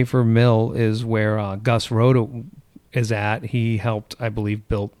also, Schaefer Mill is where Gus Rhoda is at. He helped, I believe,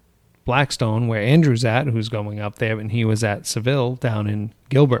 build Blackstone, where Andrew's at, who's going up there, and he was at Seville down in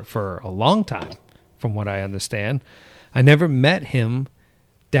Gilbert for a long time, from what I understand. I never met him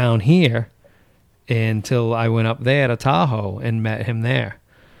down here until I went up there to Tahoe and met him there.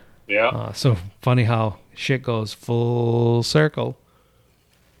 Yeah. So funny how shit goes full circle.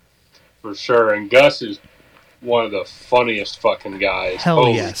 For sure. And Gus is one of the funniest fucking guys. Hell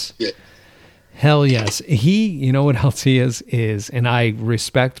yes. Shit. Hell yes. You know what else he is, and I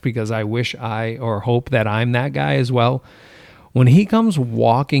respect because I wish or hope that I'm that guy as well. When he comes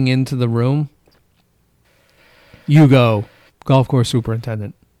walking into the room, you go, golf course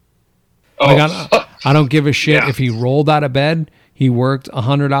superintendent. Oh, Like, I don't give a shit Yeah. if he rolled out of bed, he worked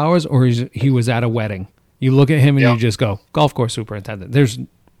 100 hours, or he was at a wedding. You look at him and Yeah. you just go, golf course superintendent. There's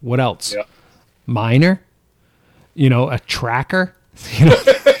what else? Yeah. Minor? A tracker?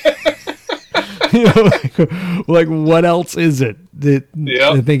 Like what else is it?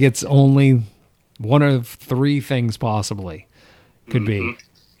 Yeah. I think it's only one of three things possibly could be.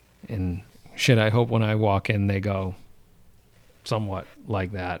 And shit, I hope when I walk in, they go somewhat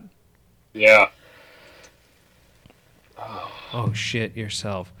like that. Yeah. Oh shit,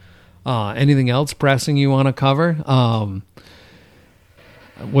 yourself. Anything else pressing you want to cover?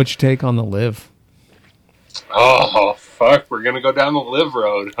 What's your take on the live? Oh, fuck. We're going to go down the live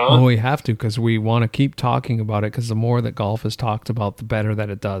road, huh? Well, we have to because we want to keep talking about it because the more that golf is talked about, the better that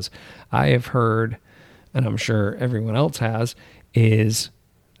it does. I have heard, and I'm sure everyone else has, is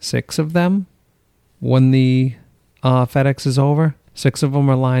 6 of them when the FedEx is over. 6 of them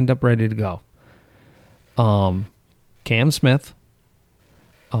are lined up, ready to go. Cam Smith,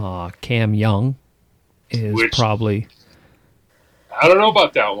 Cam Young is probably... I don't know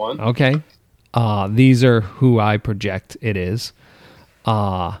about that one. Okay. These are who I project it is.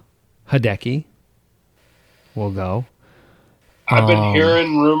 Hideki will go. I've been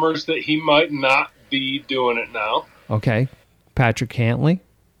hearing rumors that he might not be doing it now. Okay. Patrick Cantley.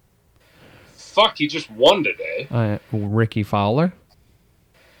 Fuck, he just won today. Ricky Fowler.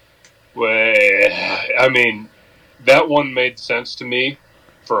 I mean, that one made sense to me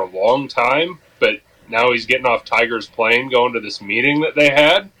for a long time, but now he's getting off Tiger's plane going to this meeting that they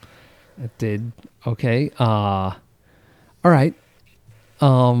had. It did. Okay. All right.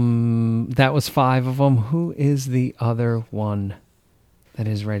 That was 5 of them. Who is the other one that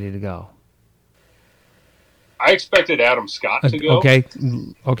is ready to go? I expected Adam Scott to go.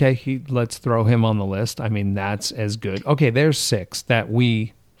 Okay. Let's throw him on the list. I mean, that's as good. Okay, there's 6 that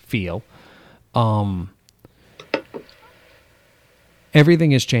we feel.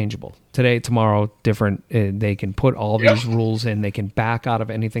 Everything is changeable. Today, tomorrow, different. They can put all these rules in. They can back out of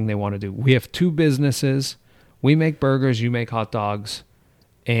anything they want to do. We have 2 businesses. We make burgers, you make hot dogs,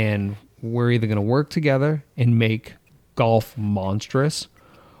 and we're either going to work together and make golf monstrous,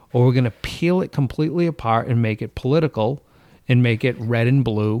 or we're going to peel it completely apart and make it political and make it red and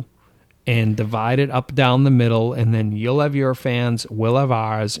blue and divide it up down the middle, and then you'll have your fans, we'll have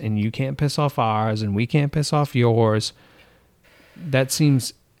ours, and you can't piss off ours, and we can't piss off yours. That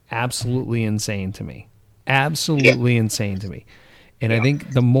seems absolutely insane to me. Absolutely insane to me. And I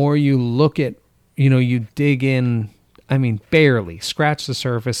think the more you look at, you dig in, I mean, barely scratch the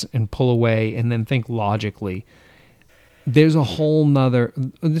surface and pull away and then think logically. There's a whole nother,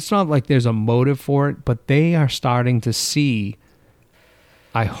 it's not like there's a motive for it, but they are starting to see,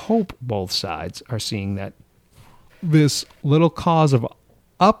 I hope both sides are seeing that this little cause of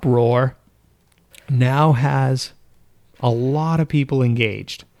uproar now has a lot of people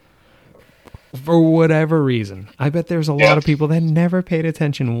engaged for whatever reason. I bet there's a lot of people that never paid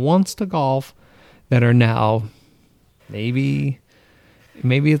attention once to golf that are now, maybe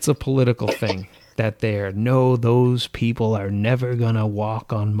it's a political thing that those people are never going to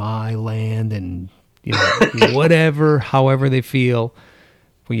walk on my land and, whatever, however they feel.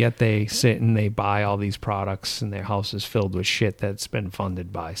 But yet they sit and they buy all these products and their house is filled with shit that's been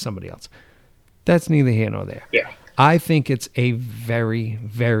funded by somebody else. That's neither here nor there. Yeah. I think it's a very,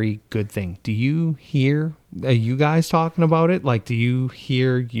 very good thing. Do you hear you guys talking about it? Like, do you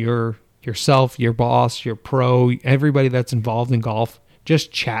hear yourself, your boss, your pro, everybody that's involved in golf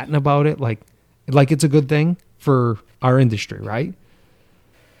just chatting about it? Like it's a good thing for our industry, right?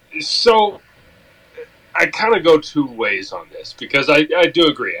 So I kind of go 2 ways on this because I do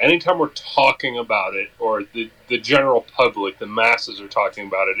agree. Anytime we're talking about it or the general public, the masses are talking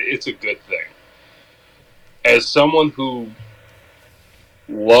about it, it's a good thing. As someone who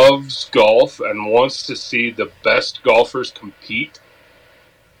loves golf and wants to see the best golfers compete,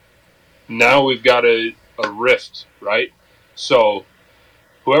 now we've got a rift, right? So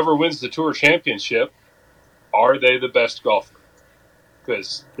whoever wins the Tour Championship, are they the best golfer?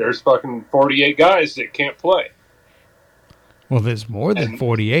 Because there's fucking 48 guys that can't play. Well, there's more than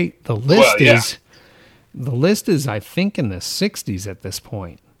 48. The list is, I think, in the 60s at this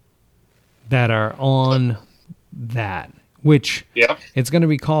point that are on that, which it's going to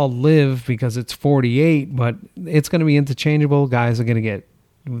be called live because it's 48, but it's going to be interchangeable. Guys are going to get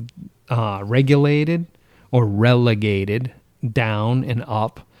regulated or relegated down and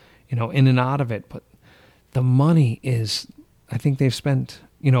up in and out of it. But the money is, I think they've spent,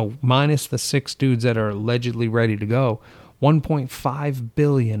 minus the 6 dudes that are allegedly ready to go, $1.5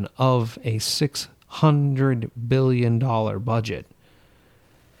 billion of a $600 billion budget.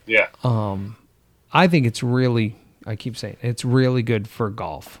 Yeah. I think it's really, I keep saying, it's really good for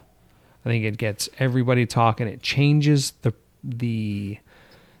golf. I think it gets everybody talking. It changes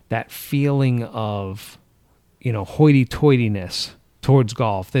that feeling of, hoity-toityness towards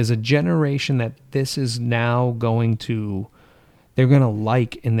golf. There's a generation that this is now they're going to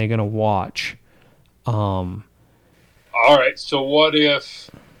like and they're going to watch. All right, so what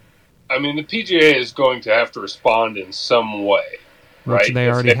if, the PGA is going to have to respond in some way, right? Which they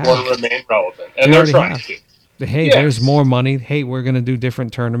already have. They want to remain relevant, and they're trying to. Hey, yes. There's more money. Hey, we're going to do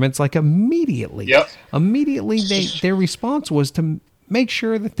different tournaments. Like immediately. Yep. Immediately, their response was to make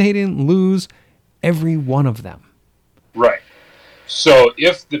sure that they didn't lose every one of them. Right. So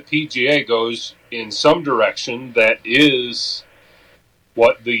if the PGA goes in some direction that is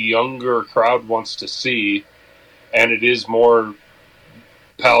what the younger crowd wants to see, and it is more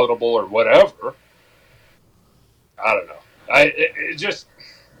palatable or whatever, I don't know.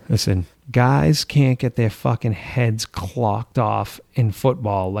 Listen, guys can't get their fucking heads clocked off in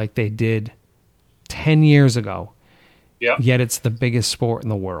football like they did 10 years ago. Yeah. Yet it's the biggest sport in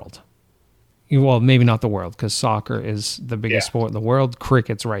the world. Well, maybe not the world, because soccer is the biggest sport in the world.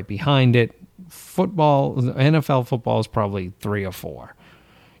 Cricket's right behind it. Football, NFL football is probably 3 or 4,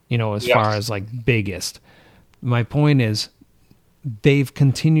 as far as like biggest. My point is they've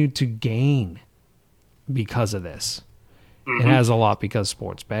continued to gain because of this. Mm-hmm. It has a lot because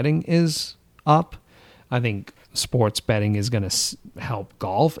sports betting is up. I think sports betting is going to help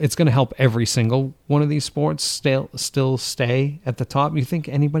golf. It's going to help every single one of these sports still stay at the top. You think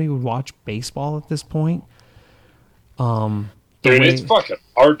anybody would watch baseball at this point? Dude, it's fucking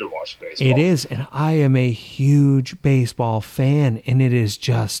hard to watch baseball. It is, and I am a huge baseball fan, and it is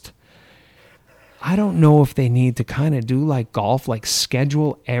just, I don't know if they need to kind of do like golf, like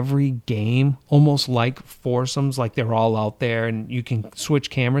schedule every game almost like foursomes, like they're all out there and you can switch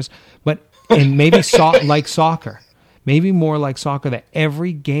cameras, and maybe like soccer, maybe more like soccer, that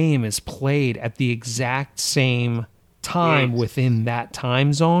every game is played at the exact same time within that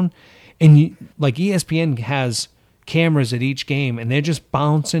time zone. And like ESPN has cameras at each game and they're just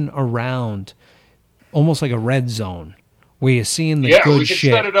bouncing around almost like a red zone, where you're seeing the good shit. Yeah, we could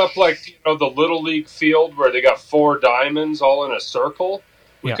set it up like, the Little League field where they got 4 diamonds all in a circle.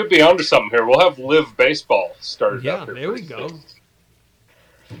 We could be onto something here. We'll have live baseball started up here. Yeah, there we go.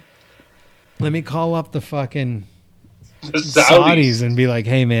 Let me call up the fucking Saudis and be like,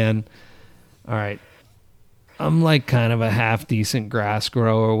 hey, man, all right, I'm like kind of a half-decent grass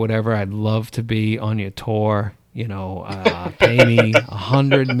grower or whatever. I'd love to be on your tour. Pay me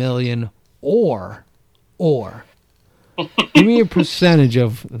 $100 million or give me a percentage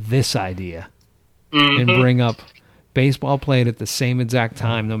of this idea and bring up baseball played at the same exact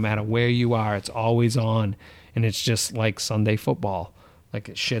time, no matter where you are. It's always on, and it's just like Sunday football. Like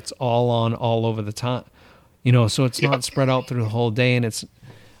it shit's all on all over the time. So it's not spread out through the whole day, and it's,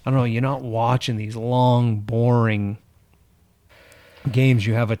 I don't know, you're not watching these long, boring games.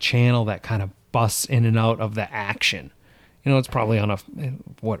 You have a channel that kind of busts in and out of the action. It's probably on a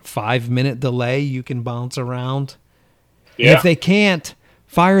 5-minute delay. You can bounce around. Yeah. And if they can't,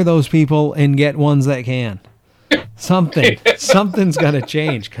 fire those people and get ones that can. Something's got to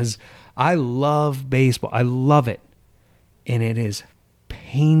change, because I love baseball. I love it. And it is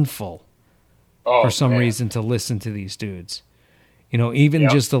painful for some reason to listen to these dudes. Even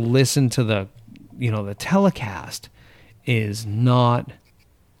just to listen to the telecast is not,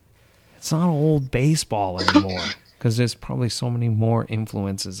 it's not old baseball anymore, because there's probably so many more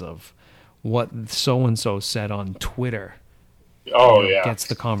influences of what so-and-so said on Twitter. Gets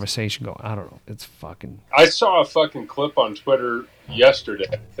the conversation going. I don't know. It's fucking... I saw a fucking clip on Twitter yesterday,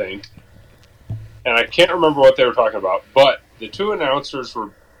 I think, and I can't remember what they were talking about, but the 2 announcers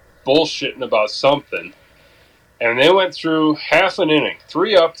were bullshitting about something, and they went through half an inning,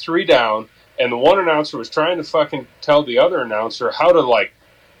 3 up, 3 down, and the one announcer was trying to fucking tell the other announcer how to, like,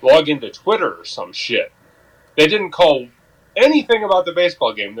 log into Twitter or some shit. They didn't call anything about the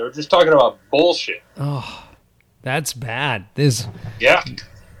baseball game. They were just talking about bullshit. Oh, that's bad.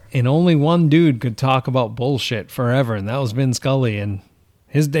 And only one dude could talk about bullshit forever, and that was Vin Scully, and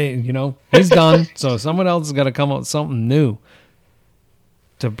his day, he's done. So someone else has got to come up with something new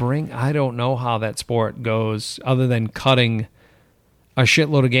to bring. I don't know how that sport goes, other than cutting a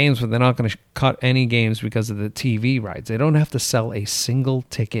shitload of games, but they're not going to cut any games because of the TV rights. They don't have to sell a single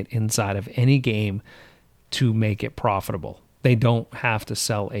ticket inside of any game to make it profitable. they don't have to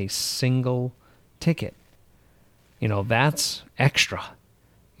sell a single ticket. That's extra.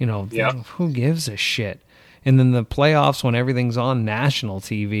 Yeah. Who gives a shit? And then the playoffs, when everything's on national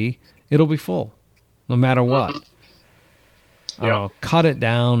TV, it'll be full, no matter what. I don't know, cut it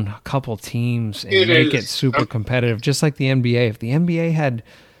down a couple teams and make it super competitive, just like the NBA. If the NBA had,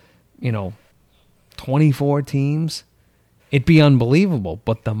 24 teams, it'd be unbelievable.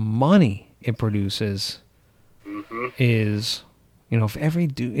 But the money it produces is, if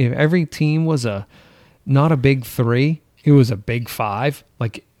every team was not a big three, it was a big five.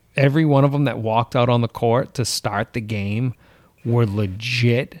 Like every one of them that walked out on the court to start the game were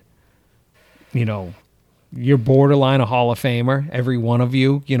legit, you're borderline a Hall of Famer, every one of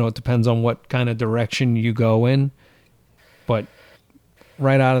you. It depends on what kind of direction you go in. But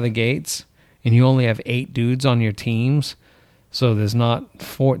right out of the gates, and you only have 8 dudes on your teams, so there's not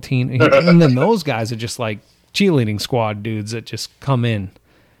 14. And then those guys are just like cheerleading squad dudes that just come in.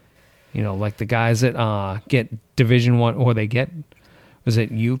 Like the guys that get Division I, or they get, was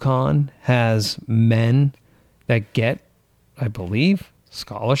it UConn has men that get, I believe,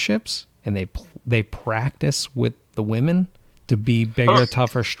 scholarships, and they practice with the women to be bigger,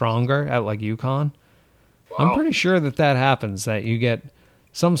 tougher, stronger at like UConn. Wow. I'm pretty sure that happens, that you get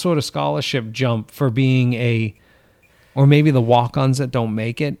some sort of scholarship jump for being or maybe the walk-ons that don't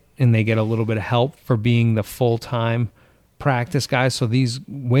make it and they get a little bit of help for being the full-time practice guys. So these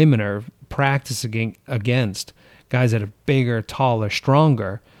women are practicing against guys that are bigger, taller,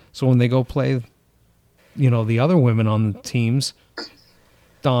 stronger. So when they go play, the other women on the teams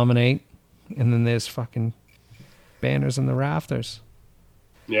dominate. And then there's fucking banners in the rafters.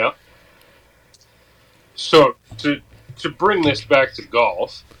 Yeah. So to bring this back to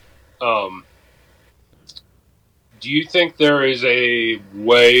golf, do you think there is a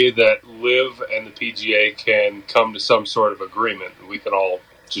way that LIV and the PGA can come to some sort of agreement and we can all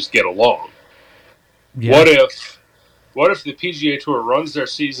just get along? Yeah. What if the PGA Tour runs their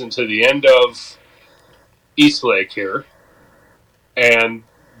season to the end of Eastlake here, and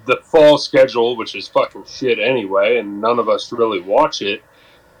the fall schedule, which is fucking shit anyway, and none of us really watch it,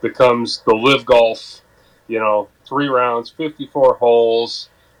 becomes the LIV Golf, 3 rounds, 54 holes,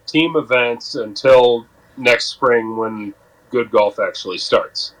 team events until next spring when good golf actually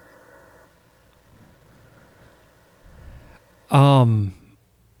starts? I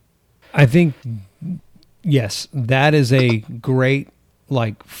think, yes, that is a great,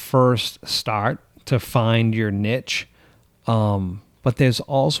 first start to find your niche. But there's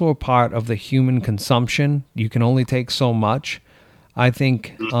also a part of the human consumption. You can only take so much. I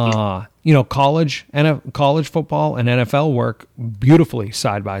think, college football and NFL work beautifully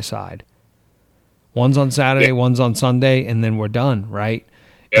side by side. One's on Saturday, one's on Sunday, and then we're done, right?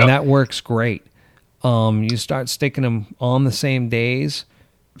 Yep. And that works great. You start sticking them on the same days,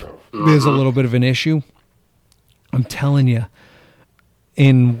 there's a little bit of an issue. I'm telling you,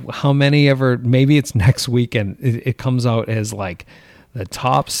 in how many ever, maybe it's next weekend, it comes out as like the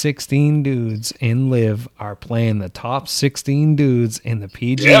top 16 dudes in LIV are playing the top 16 dudes in the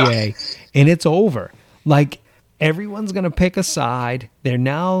PGA, and it's over. Like, everyone's going to pick a side. They're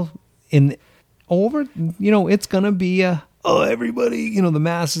now over, it's going to be everybody, the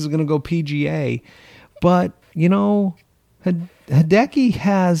masses are going to go PGA. But, Hideki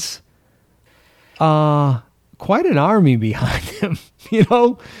has quite an army behind him,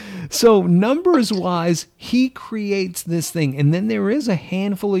 So numbers-wise, he creates this thing. And then there is a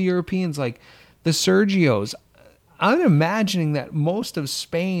handful of Europeans, like the Sergios. I'm imagining that most of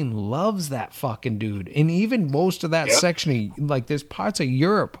Spain loves that fucking dude. And even most of that section, there's parts of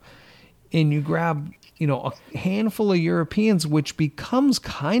Europe, and you grab, a handful of Europeans, which becomes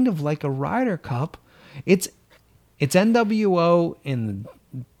kind of like a Ryder Cup. It's NWO and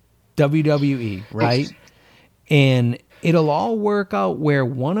WWE, right? And it'll all work out where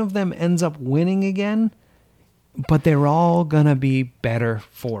one of them ends up winning again, but they're all going to be better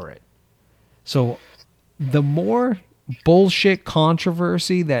for it. So the more bullshit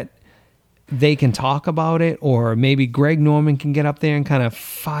controversy that they can talk about it, or maybe Greg Norman can get up there and kind of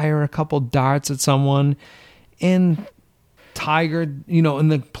fire a couple darts at someone, and Tiger,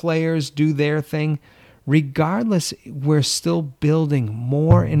 and the players do their thing. Regardless, we're still building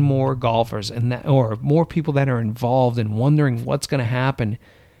more and more golfers, or more people that are involved and wondering what's going to happen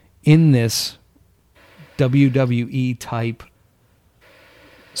in this WWE type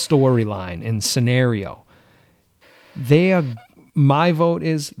storyline and scenario. My vote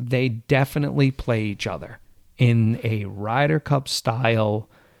is they definitely play each other in a Ryder Cup style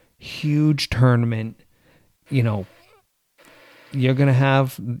huge tournament. You're going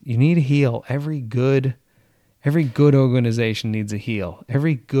to you need to heal every good Every good organization needs a heel.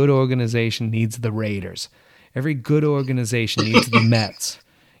 Every good organization needs the Raiders. Every good organization needs the Mets,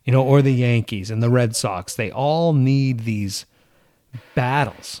 or the Yankees and the Red Sox. They all need these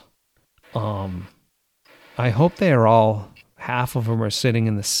battles. I hope they are all, half of them are sitting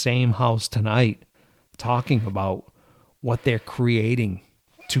in the same house tonight talking about what they're creating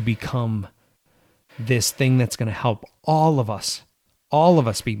to become this thing that's going to help all of us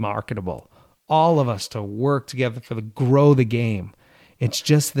be marketable, all of us to work together grow the game. It's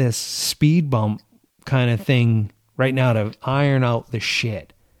just this speed bump kind of thing right now to iron out the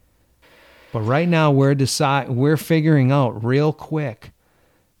shit. But right now we're figuring out real quick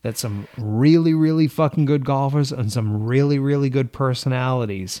that some really, really fucking good golfers and some really, really good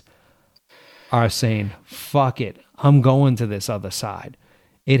personalities are saying, fuck it, I'm going to this other side.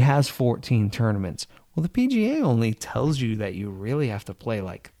 It has 14 tournaments. Well, the PGA only tells you that you really have to play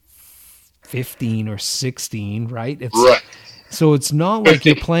like 15 or 16, right? Right. So it's not like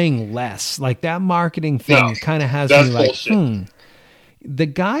you're playing less. Like that marketing thing kind of has me like, bullshit. The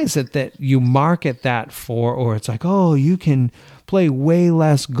guys that you market that for, or it's like, oh, you can play way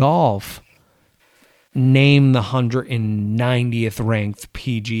less golf. Name the 190th ranked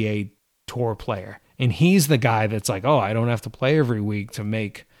PGA Tour player. And he's the guy that's like, oh, I don't have to play every week to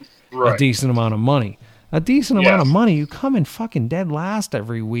make a decent amount of money. A decent amount of money, you come in fucking dead last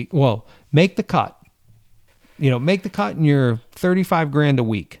every week. Well, make the cut. Make the cut and you're $35,000 a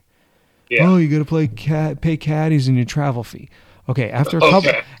week. Yeah. Oh, you got to pay caddies and your travel fee. Okay, after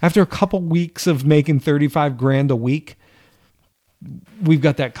a couple weeks of making $35,000 a week, we've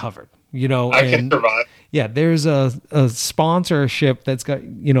got that covered. I can survive. Yeah, there's a sponsorship that's got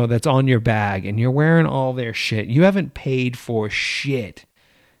that's on your bag, and you're wearing all their shit. You haven't paid for shit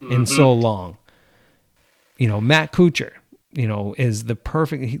in so long. Matt Kuchar, is the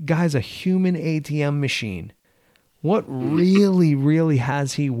perfect guy's a human ATM machine. What really, really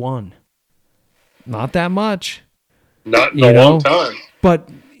has he won? Not that much. Not in a long time. But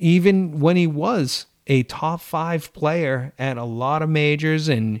even when he was a top 5 player at a lot of majors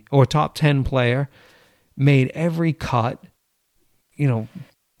or top 10 player, made every cut,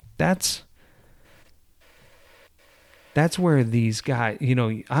 that's where these guys,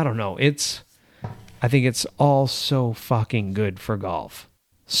 I don't know. I think it's all so fucking good for golf.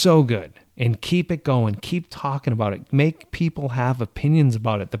 So good. And keep it going. Keep talking about it. Make people have opinions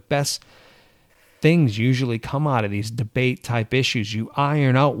about it. The best things usually come out of these debate type issues. You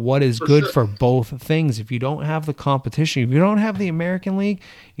iron out what is good for both things. If you don't have the competition, if you don't have the American League,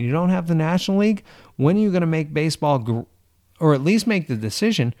 and you don't have the National League, when are you going to make baseball, or at least make the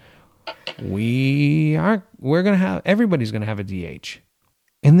decision? Everybody's going to have a DH.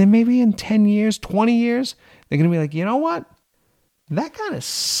 And then maybe in 10 years, 20 years, they're going to be like, you know what? That kind of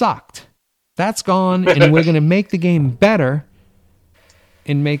sucked. That's gone, and we're going to make the game better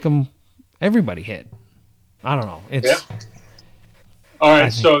and make everybody hit. I don't know. All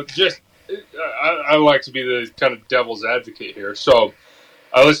right, so I like to be the kind of devil's advocate here. So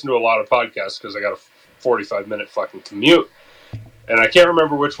I listen to a lot of podcasts because I got a 45-minute fucking commute. And I can't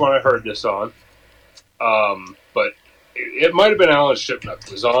remember which one I heard this on. But it might have been Alan Shipnuck.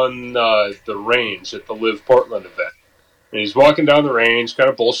 It was on the range at the Live Portland event. And he's walking down the range, kind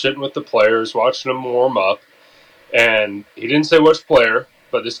of bullshitting with the players, watching them warm up. And he didn't say which player,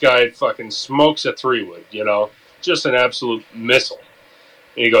 but this guy fucking smokes a 3-wood, just an absolute missile.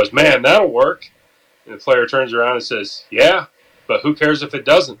 And he goes, man, that'll work. And the player turns around and says, yeah, but who cares if it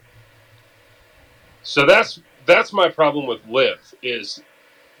doesn't? So that's my problem with Live, is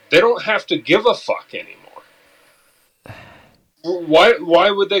they don't have to give a fuck anymore.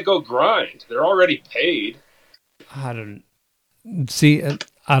 Why would they go grind? They're already paid. I don't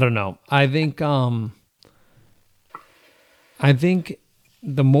know. I think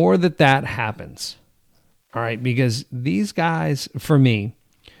the more that happens, all right, because these guys, for me,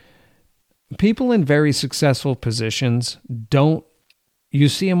 people in very successful positions you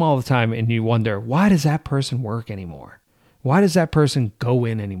see them all the time and you wonder, why does that person work anymore? Why does that person go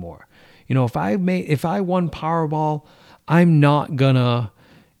in anymore? If I won Powerball, I'm not gonna,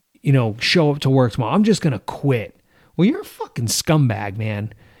 show up to work tomorrow. I'm just gonna quit. Well, you're a fucking scumbag,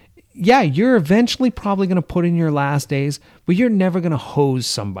 man. Yeah, you're eventually probably going to put in your last days, but you're never going to hose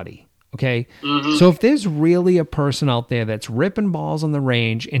somebody, okay? Mm-hmm. So if there's really a person out there that's ripping balls on the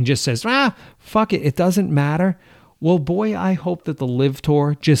range and just says, fuck it, it doesn't matter, well, boy, I hope that the Live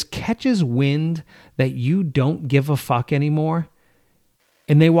Tour just catches wind that you don't give a fuck anymore,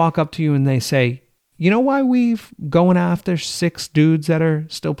 and they walk up to you and they say, you know why we've going after 6 dudes that are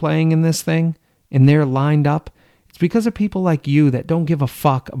still playing in this thing, and they're lined up? It's because of people like you that don't give a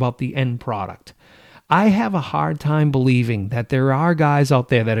fuck about the end product. I have a hard time believing that there are guys out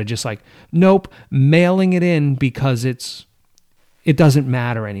there that are just like, nope, mailing it in because it doesn't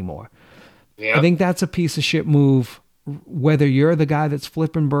matter anymore. Yeah. I think that's a piece of shit move, whether you're the guy that's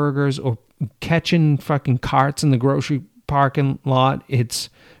flipping burgers or catching fucking carts in the grocery parking lot. It's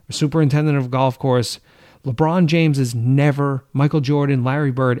a superintendent of a golf course. LeBron James has never, Michael Jordan,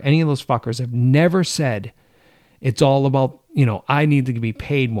 Larry Bird, any of those fuckers have never said it's all about, I need to be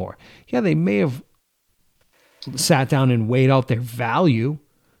paid more. Yeah, they may have sat down and weighed out their value,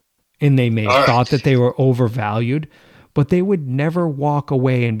 and they may have thought that they were overvalued, but they would never walk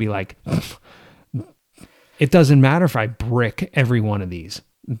away and be like, it doesn't matter if I brick every one of these.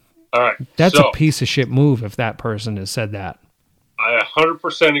 All right. That's a piece of shit move if that person has said that. I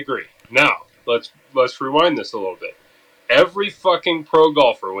 100% agree. Now, let's rewind this a little bit. Every fucking pro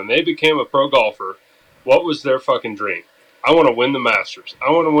golfer, when they became a pro golfer, what was their fucking dream? I want to win the Masters. I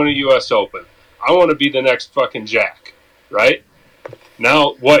want to win a U.S. Open. I want to be the next fucking Jack, right?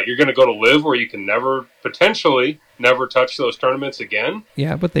 Now, what? You're going to go to live where you can potentially never touch those tournaments again?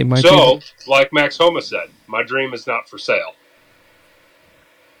 Yeah, but they might. So, like Max Homa said, my dream is not for sale.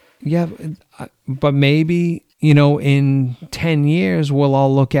 Yeah, but maybe, in 10 years, we'll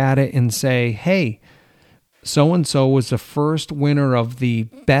all look at it and say, hey, so-and-so was the first winner of the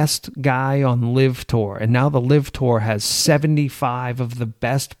best guy on Live Tour. And now the Live Tour has 75 of the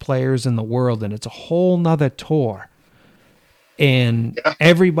best players in the world. And it's a whole nother tour. And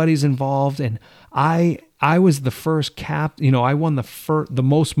everybody's involved. And I was the first I won the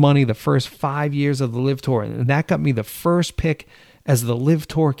most money the first 5 years of the Live Tour. And that got me the first pick as the Live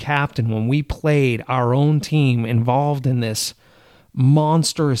Tour captain when we played our own team involved in this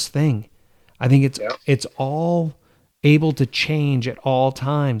monstrous thing. I think it's all able to change at all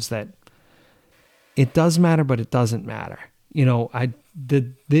times, that it does matter, but it doesn't matter.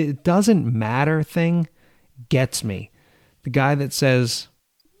 The it doesn't matter thing gets me. The guy that says,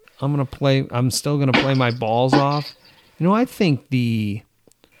 I'm still going to play my balls off. I think it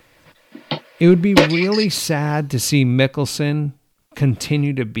would be really sad to see Mickelson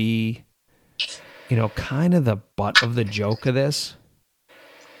continue to be, kind of the butt of the joke of this.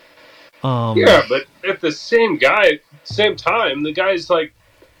 Yeah, but at the same time, the guy's like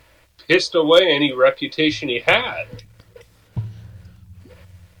pissed away any reputation he had.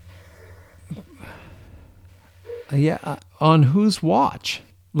 Yeah, on whose watch?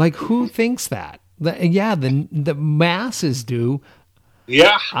 Like, who thinks that? The masses do.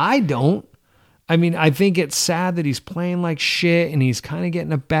 Yeah, I don't. I mean, I think it's sad that he's playing like shit and he's kind of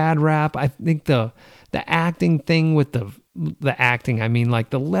getting a bad rap. I think the acting thing with the acting, I mean, like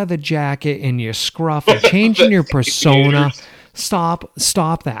the leather jacket and your scruff and changing your persona. Stop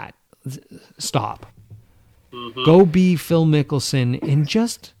that. Stop. Mm-hmm. Go be Phil Mickelson and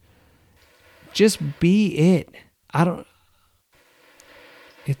just be it.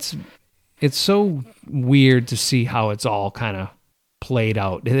 It's so weird to see how it's all kind of played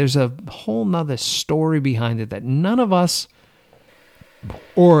out. There's a whole nother story behind it that none of us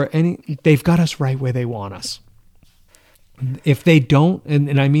they've got us right where they want us. If they don't,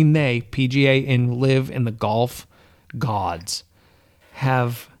 and I mean they, PGA and Live and the golf gods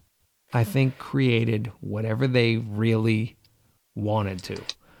have, I think, created whatever they really wanted to.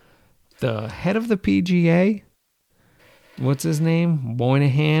 The head of the PGA, what's his name?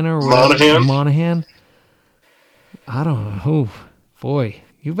 Monahan or Monahan? I don't know. Oh, boy,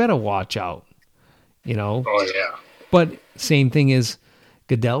 you better watch out. Oh, yeah. But same thing is,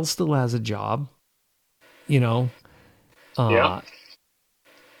 Goodell still has a job. Yeah.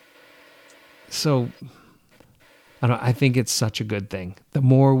 So I think it's such a good thing. The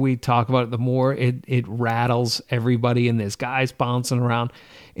more we talk about it, the more it rattles everybody, and there's guys bouncing around.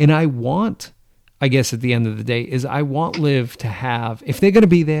 And I guess at the end of the day, I want Liv to have, if they're going to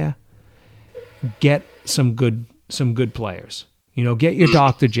be there, get some good players. Get your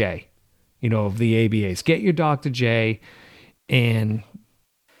Dr. J, of the ABAs. Get your Dr. J and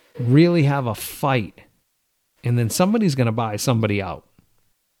really have a fight. And then somebody's going to buy somebody out.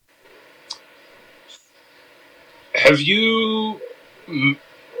 Have you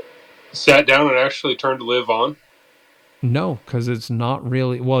sat down and actually turned Live on? No, because it's not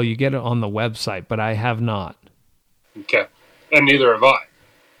really... Well, you get it on the website, but I have not. Okay. And neither have I.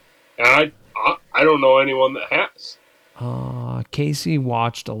 And I don't know anyone that has. Casey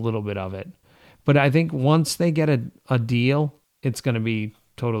watched a little bit of it. But I think once they get a deal, it's going to be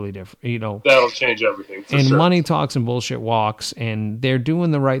totally different. That'll change everything. And sure. Money talks and bullshit walks, and they're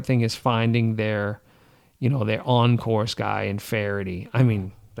doing the right thing is finding their on-course guy in Faraday. I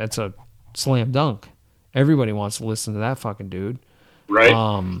mean, that's a slam dunk. Everybody wants to listen to that fucking dude. Right.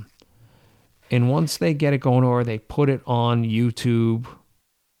 And once they get it going, or they put it on YouTube,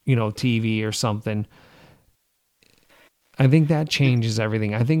 TV or something, I think that changes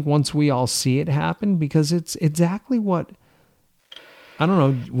everything. I think once we all see it happen, because it's exactly what, I don't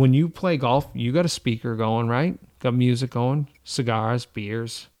know, when you play golf, you got a speaker going, right? Got music going, cigars,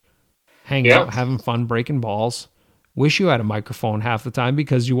 beers, hanging out, having fun, breaking balls. Wish you had a microphone half the time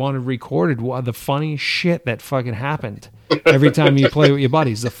because you wanted recorded the funniest shit that fucking happened every time you play with your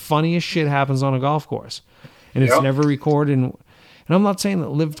buddies. The funniest shit happens on a golf course, and it's never recorded. And I'm not saying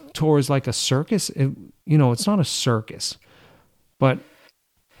that Live Tour is like a circus. It's not a circus, but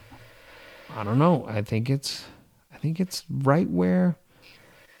I don't know. I think it's right where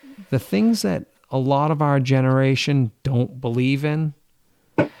the things that a lot of our generation don't believe in,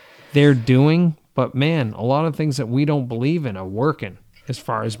 they're doing. But man, a lot of things that we don't believe in are working as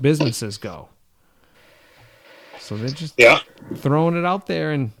far as businesses go. So they're just throwing it out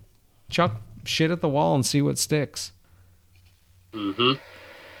there and chuck shit at the wall and see what sticks. Mm-hmm.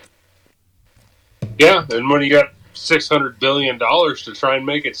 Yeah, and when you got $600 billion to try and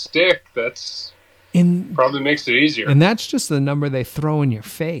make it stick, that's probably makes it easier. And that's just the number they throw in your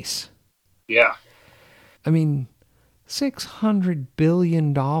face. Yeah. I mean, $600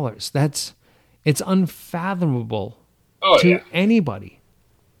 billion. It's unfathomable to anybody.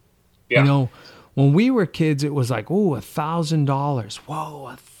 Yeah. When we were kids, it was like, $1,000.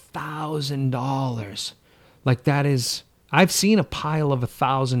 Whoa, $1,000. Like that is, I've seen a pile of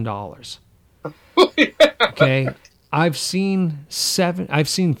 $1,000. Okay. I've seen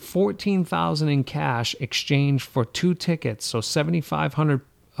 14,000 in cash exchanged for 2 tickets. So 7,500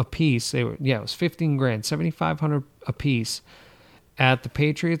 a piece. It was 15 grand, 7,500 a piece at the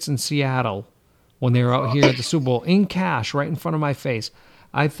Patriots in Seattle when they were out here at the Super Bowl in cash right in front of my face.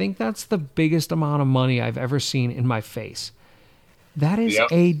 I think that's the biggest amount of money I've ever seen in my face. That is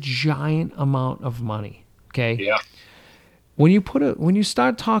a giant amount of money. Okay. Yeah. When you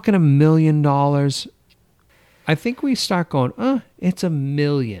start talking $1 million, I think we start going, it's $1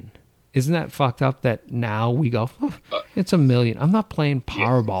 million. Isn't that fucked up that now we go, it's $1 million. I'm not playing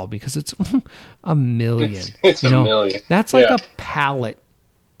Powerball because it's $1 million. It's $1 million. That's like a pallet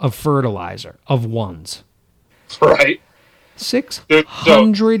of fertilizer of ones. Right.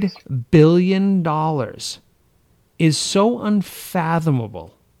 $600 billion is so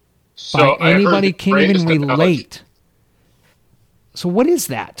unfathomable by anybody can't even relate. So what is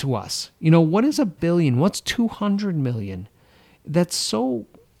that to us? What is $1 billion? What's 200 million? That's so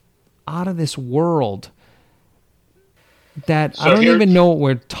out of this world that I don't even know what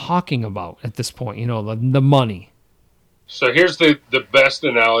we're talking about at this point, the money. So here's the best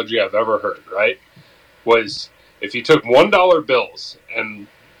analogy I've ever heard, right? Was if you took $1 bills and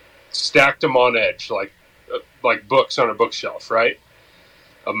stacked them on edge, like books on a bookshelf, right?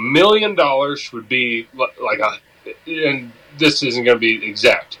 $1 million would be like and this isn't going to be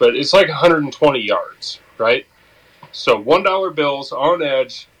exact, but it's like 120 yards, right? So $1 bills on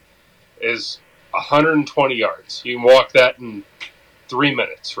edge is 120 yards. You can walk that in 3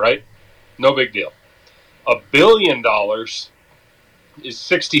 minutes, right? No big deal. $1 billion is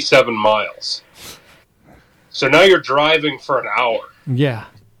 67 miles. So now you're driving for an hour. Yeah.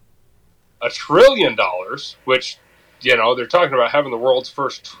 $1 trillion, which, they're talking about having the world's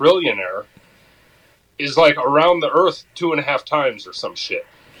first trillionaire, is like around the earth 2.5 times or some shit.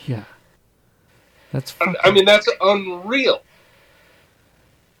 Yeah. That's that's unreal.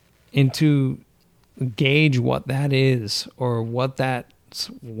 And to gauge what that is or what that's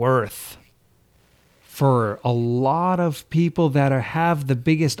worth for a lot of people that have the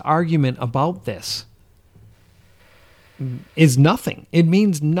biggest argument about this is nothing. It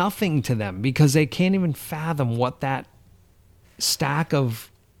means nothing to them because they can't even fathom what that stack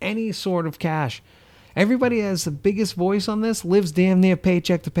of any sort of cash. Everybody has the biggest voice on this lives damn near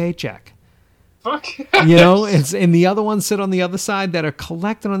paycheck to paycheck. Fuck yes. And the other ones sit on the other side that are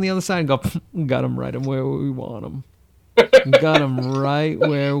collecting on the other side and go, got them right where we want them. Got them right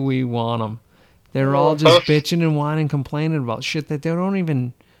where we want them. They're all just bitching and whining, complaining about shit that they don't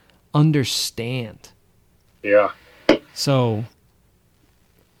even understand. Yeah. So,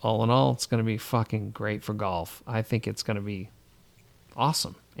 all in all, it's going to be fucking great for golf. I think it's going to be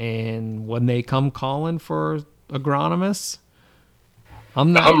awesome. And when they come calling for agronomists,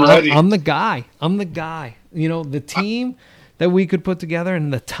 I'm ready. I'm the guy. The team that we could put together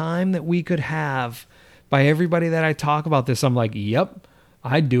and the time that we could have by everybody that I talk about this, I'm like, yep,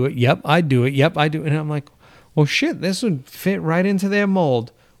 I do it. Yep, I do it. Yep, I do it. And I'm like, well, shit, this would fit right into their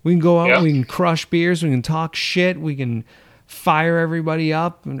mold. We can go out, we can crush beers, we can talk shit, we can fire everybody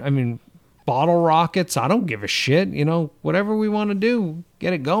up. I mean, bottle rockets. I don't give a shit. Whatever we want to do,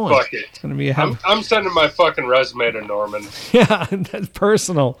 get it going. Fuck it. It's gonna be. I'm sending my fucking resume to Norman. Yeah, that's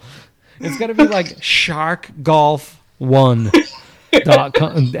personal. It's gonna be like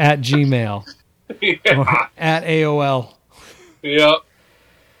sharkgolf1.com at Gmail or at AOL. Yep.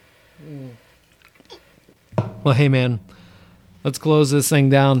 Well, hey man, let's close this thing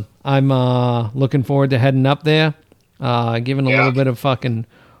down. I'm looking forward to heading up there, giving a little bit of fucking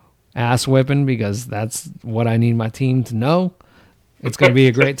ass whipping because that's what I need my team to know. It's going to be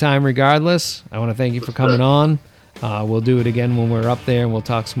a great time regardless. I want to thank you for coming on. We'll do it again when we're up there and we'll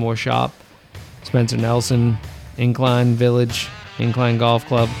talk some more shop. Spencer Nelson, Incline Village, Incline Golf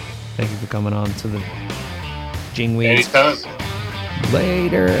Club. Thank you for coming on to the Jingweeds. Anytime.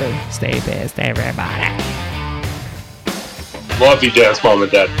 Later. Stay pissed, everybody. Love you, Dance Mom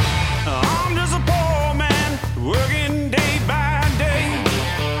and Dad. I'm just a poor man, working day by day.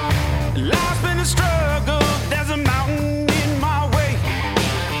 Life's been a struggle, there's a mountain in my way.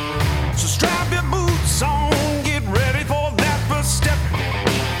 So strap your boots on, get ready for that first step.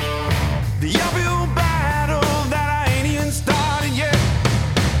 The uphill battle that I ain't even started yet.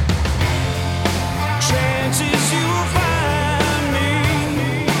 Chances you will find me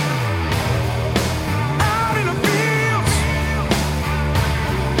out in the fields,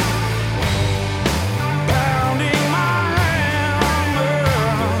 pounding my hammer,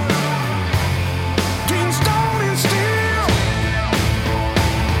 between stone and steel,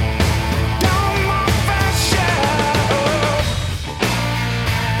 down my fast shadow.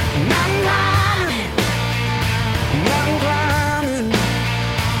 And I'm climbing,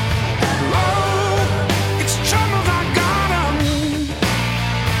 oh, it's troubles I got 'em.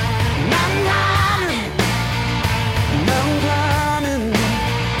 And I'm climbing,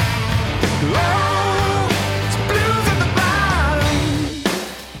 oh, it's blues at the bottom.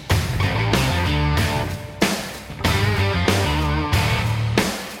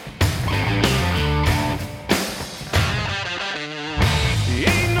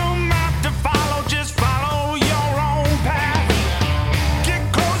 Ain't no map to follow, just follow your own path. Get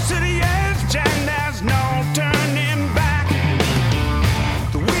close to the edge and there's no turning back.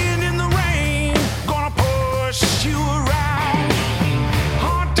 The wind and the rain gonna push you around.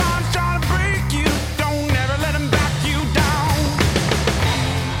 Hard times try to break you, don't ever let them back you down.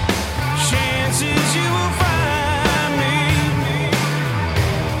 Chances you will find me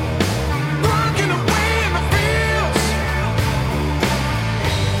working away in the fields,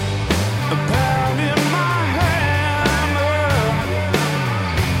 pounding my hammer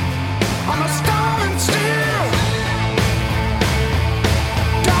on the stone and steel,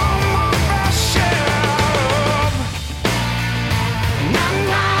 down my fast shelf. And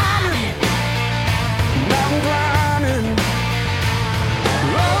I'm climbing,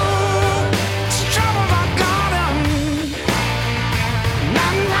 oh, it's trouble I got 'em. And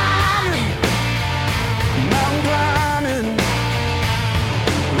I'm climbing,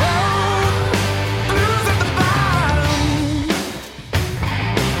 oh, blues at the bottom.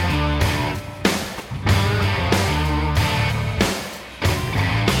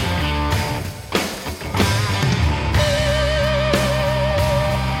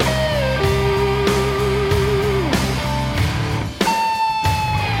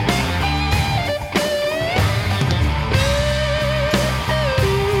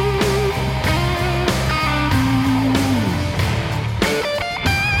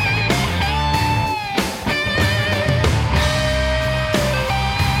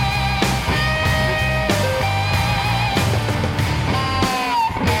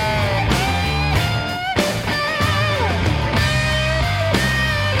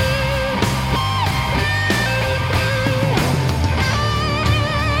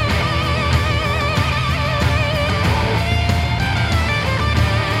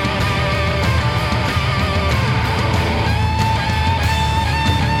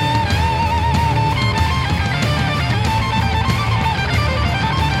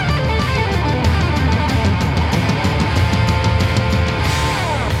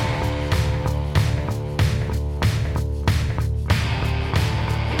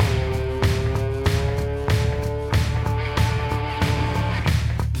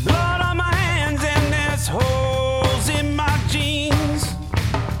 Blood on my hands and there's holes in my jeans.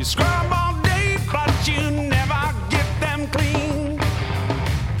 You scrub all day, but you never get them clean.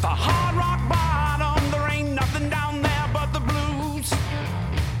 The hard rock bottom, there ain't nothing down there but the blues.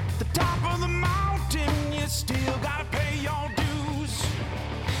 The top of the mountain, you still gotta pay your dues.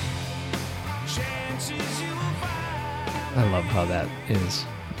 Chances you will find. I love how that is.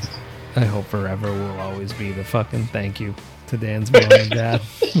 I hope forever will always be the fucking thank you to Dan's mom and dad.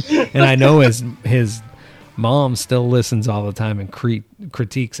 And I know his mom still listens all the time and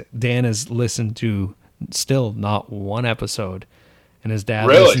critiques it. Dan has listened to still not one episode, and his dad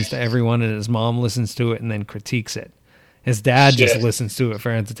listens to everyone, and his mom listens to it and then critiques it. His dad just listens to it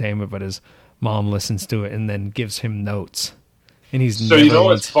for entertainment, but his mom listens to it and then gives him notes. And he's so, you know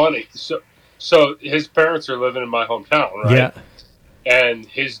what's funny? So his parents are living in my hometown, right? Yeah. And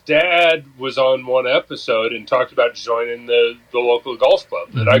his dad was on one episode and talked about joining the local golf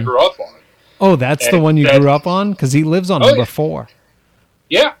club that I grew up on. Oh, that's the one you grew up on? Because he lives on number 4.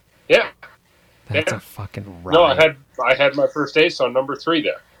 Yeah, yeah. That's a fucking riot. No, I had my first ace on number 3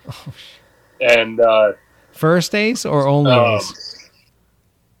 there. Oh, and first ace or only ace?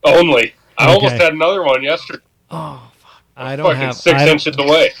 Only. I almost had another one yesterday. Oh, fuck. I don't have 6 inches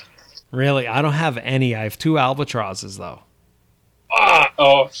away. Really? I don't have any. I have 2 albatrosses, though.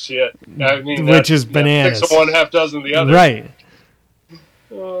 Oh, shit. I mean, which is bananas. 6 of one, half dozen the other. Right.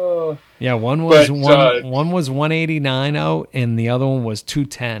 Yeah, one was one was 189 out, and the other one was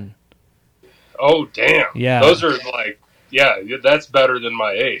 210. Oh, damn. Yeah. Those are like, that's better than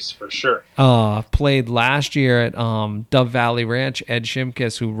my ace, for sure. Played last year at Dove Valley Ranch. Ed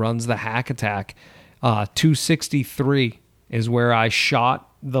Shimkus, who runs the Hack Attack, 263 is where I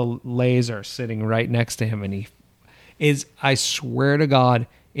shot the laser sitting right next to him, and he is, I swear to God,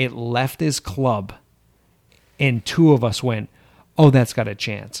 it left his club, and 2 of us went, oh, that's got a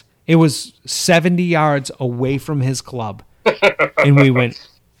chance. It was 70 yards away from his club, and we went,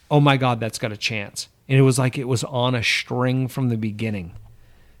 oh my God, that's got a chance. And it was like it was on a string from the beginning.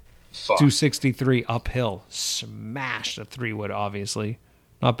 Fuck. 263 uphill, smashed a 3-wood, obviously.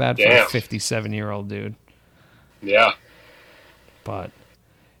 Not bad for a 57-year-old dude. Yeah. But,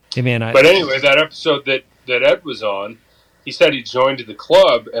 hey man, but anyway, that episode that Ed was on, he said he joined the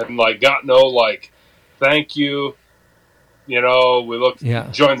club and like got no like thank you, we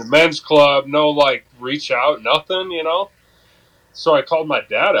joined the men's club, no like reach out, nothing, so I called my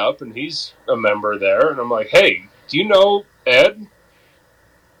dad up, and he's a member there, and I'm like, hey, do you know Ed?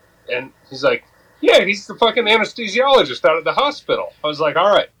 And he's like, yeah, he's the fucking anesthesiologist out at the hospital. I was like, all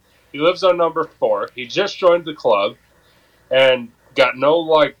right, he lives on number 4, he just joined the club and got no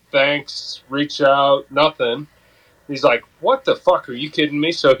like thanks, reach out, nothing. He's like, what the fuck, are you kidding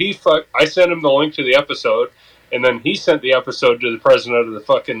me? So I sent him the link to the episode, and then he sent the episode to the president of the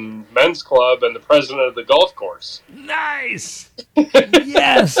fucking men's club and the president of the golf course. Nice.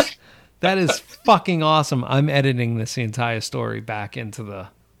 Yes. That is fucking awesome. I'm editing this entire story back into the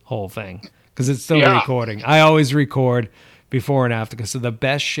whole thing because it's still recording. I always record before and after because the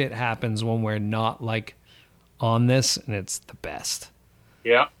best shit happens when we're not like on this, and it's the best.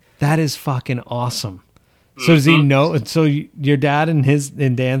 Yeah. That is fucking awesome. So does he know? So your dad and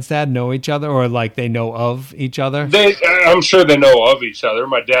Dan's dad know each other, or like they know of each other? I'm sure they know of each other.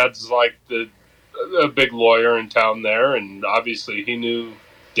 My dad's like a big lawyer in town there, and obviously he knew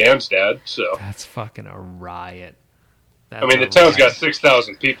Dan's dad. So that's fucking a riot. The town's got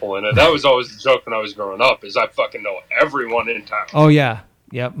 6,000 people in it. That was always the joke when I was growing up, is I fucking know everyone in town. Oh yeah,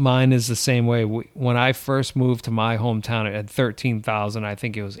 yep. Mine is the same way. When I first moved to my hometown, it had 13,000. I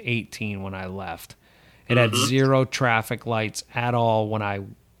think it was 18 when I left. It had 0 traffic lights at all when I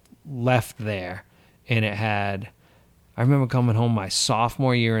left there. And I remember coming home my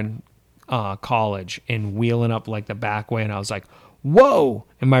sophomore year in college and wheeling up like the back way. And I was like, whoa.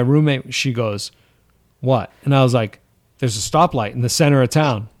 And my roommate, she goes, what? And I was like, there's a stoplight in the center of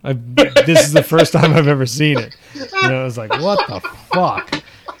town. This is the first time I've ever seen it. And I was like, what the fuck?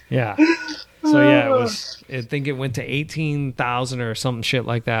 Yeah. So yeah, I think it went to 18,000 or something shit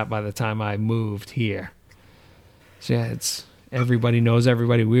like that by the time I moved here. So yeah, everybody knows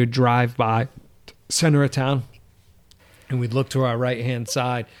everybody. We would drive by center of town, and we'd look to our right-hand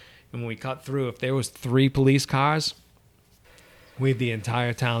side, and when we cut through, if there was 3 police cars, we had the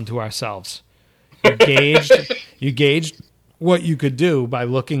entire town to ourselves. You gauged what you could do by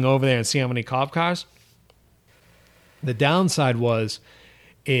looking over there and see how many cop cars. The downside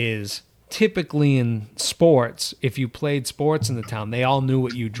is typically in sports, if you played sports in the town, they all knew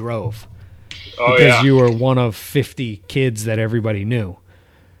what you drove. Because you were one of 50 kids that everybody knew.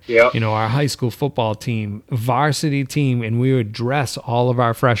 Yeah. Our high school football team, varsity team, and we would dress all of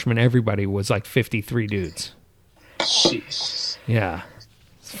our freshmen, everybody was like 53 dudes. Jeez. Yeah.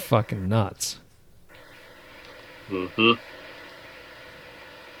 It's fucking nuts. Mm-hmm.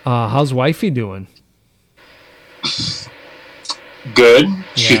 How's wifey doing? Good.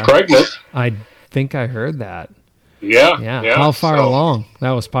 She's pregnant. I think I heard that. Yeah. How far along?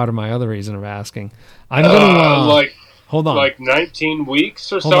 That was part of my other reason of asking. I'm gonna like hold on, like 19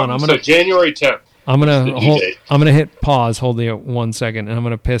 weeks or hold something. On, so January 10th. I'm the gonna due date. I'm gonna hit pause. Hold it 1 second, and I'm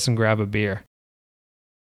gonna piss and grab a beer.